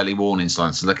be the early warning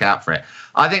signs, so look out for it.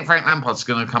 I think Frank Lampard's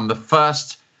going to become the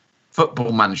first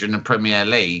football manager in the Premier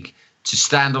League to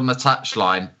stand on the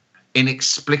touchline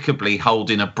inexplicably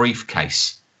holding a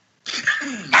briefcase.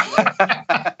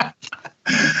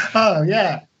 Oh,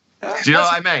 yeah. Do you know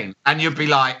what I mean? And you'd be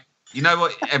like, you know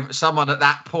what? Someone at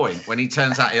that point, when he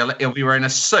turns out, he'll be wearing a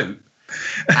suit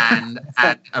and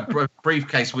a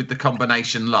briefcase with the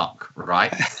combination lock,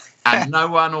 right? And no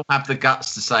one will have the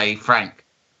guts to say, Frank,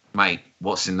 mate,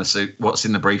 what's in the suit? What's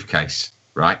in the briefcase?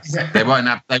 Right? They won't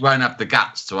have the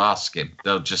guts to ask him.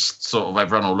 They'll just sort of,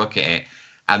 everyone will look at it,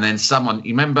 and then someone.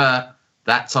 You remember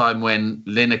that time when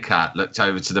Lineker looked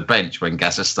over to the bench when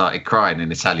Gazza started crying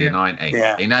in Italia 90?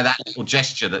 Yeah. You know that little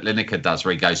gesture that Lineker does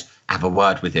where he goes, have a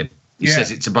word with him. He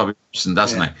says it to Bobby Robson,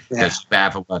 doesn't he? He goes,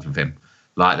 have a word with him.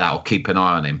 Like that, or keep an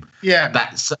eye on him. Yeah.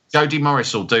 That's Jody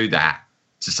Morris will do that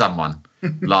to someone.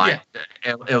 Like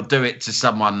he'll do it to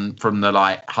someone from the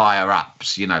higher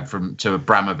ups, to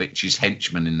Abramovich's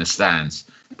henchmen in the stands.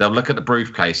 They'll look at the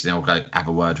briefcase and they'll go, have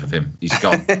a word with him. He's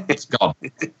gone. He's gone.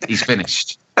 He's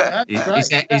finished.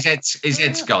 His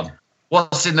head's gone.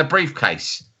 What's in the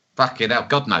briefcase? Fucking hell,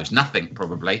 God knows. Nothing,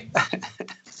 probably.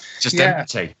 Just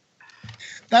empty.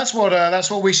 That's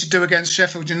what we should do against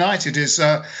Sheffield United. Is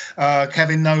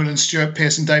Kevin Nolan, Stuart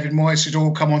Pearce, and David Moyes should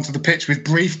all come onto the pitch with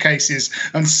briefcases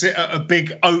and sit at a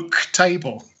big oak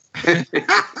table.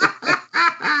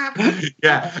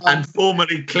 Yeah, and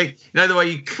formally click. You know the way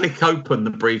you click open the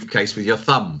briefcase with your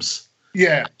thumbs.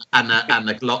 Yeah, and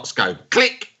the locks go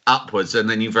click upwards, and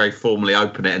then you very formally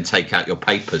open it and take out your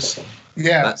papers.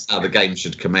 Yeah, that's how the game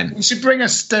should commence. You should bring a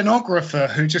stenographer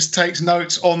who just takes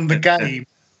notes on the game.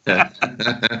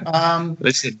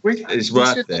 Listen, it's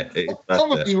worth it. It's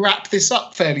probably wrap this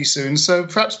up fairly soon. So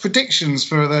perhaps predictions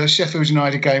for the Sheffield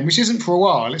United game, which isn't for a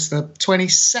while. It's the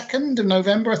 22nd of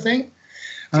November, I think.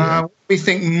 What we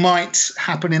think might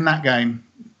happen in that game.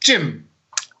 Jim?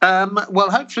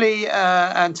 Well, hopefully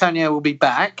Antonio will be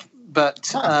back.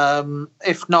 But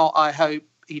if not, I hope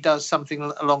he does something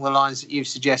along the lines that you've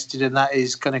suggested, and that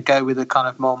is going to go with a kind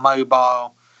of more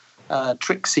mobile,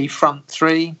 tricksy front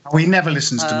three. Oh, he never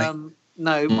listens to me.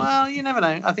 No, well, you never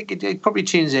know. I think it probably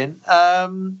tunes in.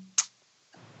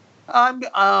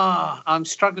 I'm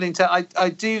struggling to. I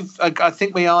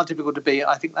think we are difficult to beat.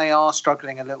 I think they are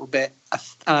struggling a little bit,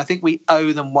 and I think we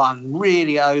owe them one.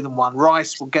 Really owe them one.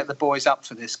 Rice will get the boys up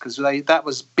for this because that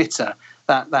was bitter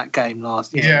that game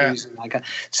last year. Losing that game.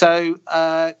 So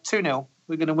 2-0.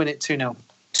 We're going to win it 2-0.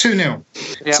 2-0.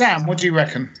 Yep. Sam, what do you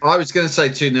reckon? I was going to say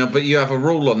 2-0, but you have a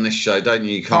rule on this show, don't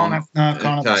you? You can't.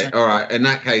 Can't. Okay, all right. In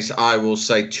that case, I will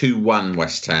say 2-1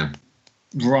 West Ham.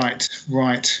 Right.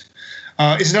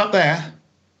 Is it up there?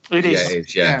 It is. Yeah, it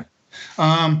is,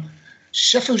 yeah.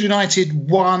 Sheffield United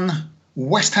 1,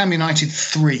 West Ham United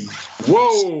 3.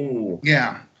 Whoa!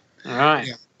 Yeah. All right.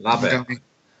 Yeah. Love it.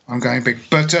 I'm going big.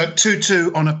 But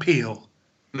 2-2 on appeal.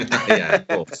 Yeah, of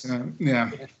course.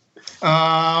 Yeah.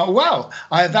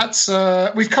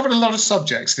 We've covered a lot of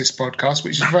subjects this podcast,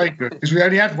 which is very good because we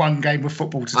only had one game of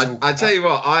football to talk about. I tell you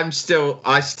what, I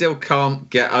still can't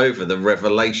get over the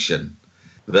revelation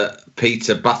that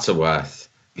Peter Butterworth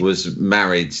was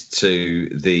married to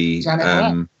the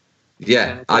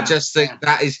I just think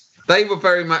that is, they were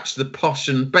very much the Posh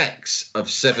and Becks of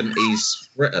 70s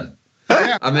Britain.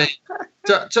 I mean,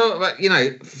 talk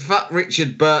about, fuck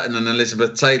Richard Burton and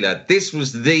Elizabeth Taylor. This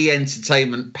was the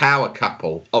entertainment power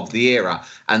couple of the era,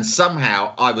 and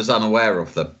somehow I was unaware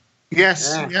of them.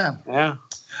 Yes, yeah.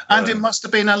 And it must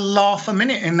have been a laugh a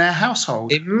minute in their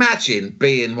household. Imagine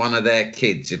being one of their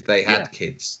kids if they had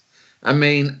kids. I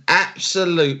mean,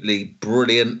 absolutely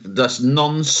brilliant, just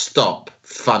non-stop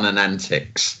fun and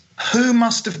antics. Who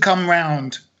must have come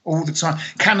round all the time?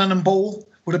 Cannon and Ball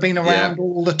would have been around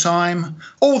all the time.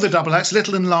 All the double acts,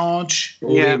 little and large.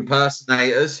 All the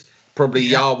impersonators, probably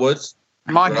Yarwood.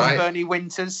 Michael and Bernie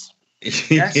Winters.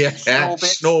 Yes,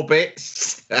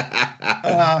 Snorbits.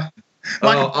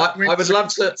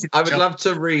 I would love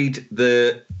to read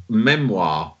the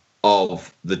memoir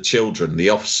of the children, the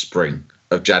offspring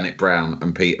of Janet Brown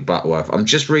and Peter Butterworth. I'm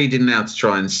just reading now to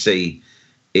try and see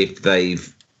if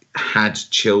they've had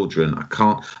children. I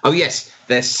can't. Oh yes,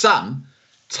 their son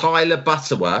Tyler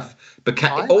Butterworth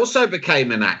also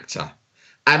became an actor,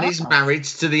 and is married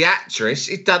to the actress.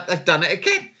 They've done it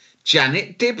again,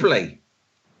 Janet Dibley.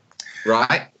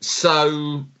 Right.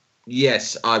 So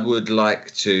yes, I would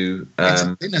like to. It's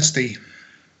a dynasty.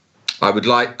 I would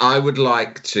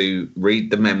like to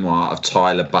read the memoir of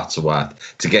Tyler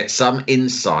Butterworth to get some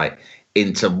insight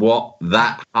into what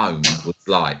that home was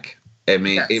like. I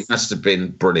mean, It must have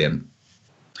been brilliant.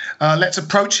 Let's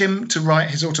approach him to write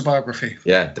his autobiography.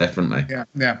 Yeah, definitely.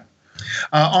 Yeah.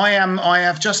 I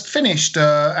have just finished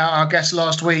our guest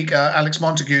last week, Alex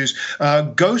Montague's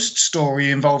ghost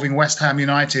story involving West Ham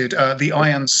United, The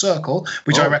Iron Circle,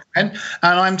 which I recommend.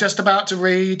 And I'm just about to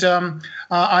read.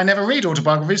 I never read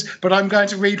autobiographies, but I'm going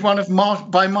to read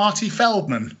one by Marty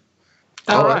Feldman.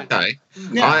 Okay.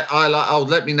 Yeah.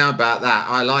 Let me know about that.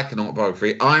 I like an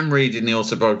autobiography. I'm reading the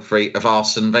autobiography of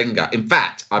Arsene Wenger. In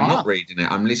fact, I'm not reading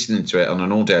it. I'm listening to it on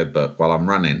an audiobook while I'm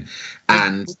running,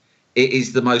 and it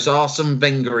is the most Arsene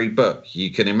Wenger-y book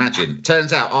you can imagine. It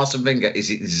turns out Arsene Wenger is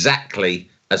exactly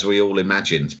as we all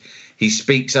imagined. He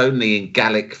speaks only in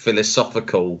Gallic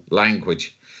philosophical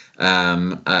language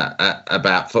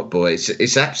about football.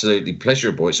 It's absolutely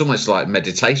pleasurable. It's almost like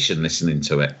meditation listening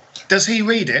to it. Does he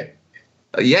read it?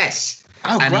 Yes.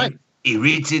 Oh, great. He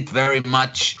reads it very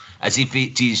much as if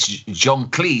it is John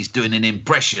Cleese doing an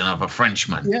impression of a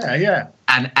Frenchman. Yeah.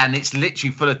 And it's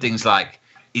literally full of things like,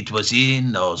 it was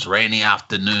in those rainy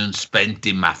afternoons spent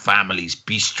in my family's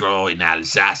bistro in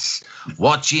Alsace,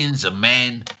 watching the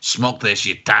men smoke their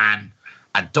chitan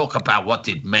and talk about what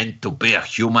it meant to be a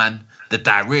human, that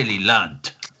I really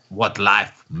learned what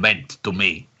life meant to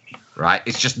me. Right?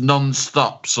 It's just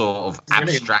non-stop sort of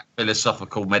abstract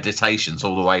philosophical meditations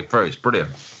all the way through. It's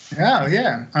brilliant.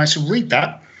 Yeah. I shall read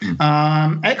that.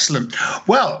 Excellent.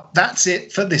 Well, that's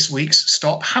it for this week's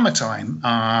Stop Hammer Time.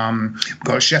 We've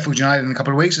got Sheffield United in a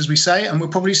couple of weeks, as we say, and we'll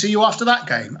probably see you after that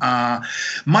game.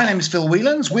 My name is Phil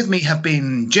Whelans. With me have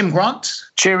been Jim Grant.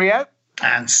 Cheerio.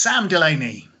 And Sam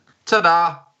Delaney.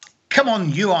 Ta-da. Come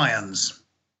on, you Irons.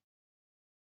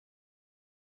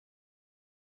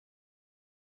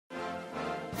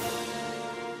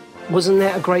 Wasn't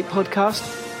that a great podcast?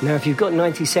 Now, if you've got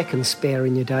 90 seconds spare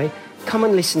in your day, come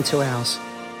and listen to ours.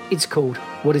 It's called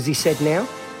What Has He Said Now?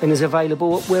 And is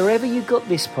available wherever you got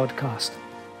this podcast.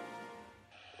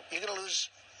 You're going to lose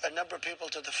a number of people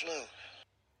to the flu.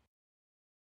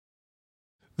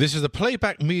 This is a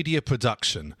Playback Media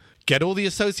production. Get all the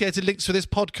associated links for this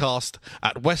podcast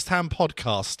at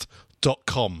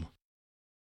westhampodcast.com.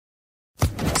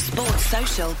 Sports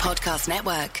Social Podcast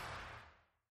Network.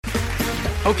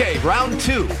 Okay, round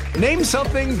two. Name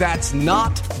something that's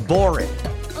not boring.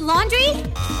 A laundry?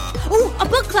 Ooh, a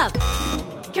book club.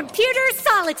 Computer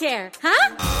solitaire,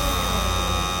 huh?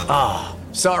 Ah,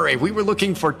 sorry, we were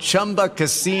looking for Chumba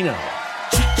Casino.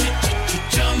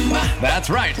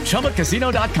 That's right,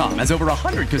 ChumbaCasino.com has over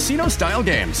 100 casino-style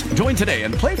games. Join today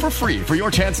and play for free for your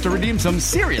chance to redeem some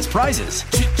serious prizes.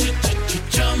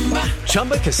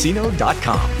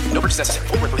 ChumbaCasino.com. No purchase necessary.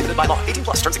 Void where prohibited by law. 18+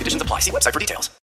 terms and conditions apply. See website for details.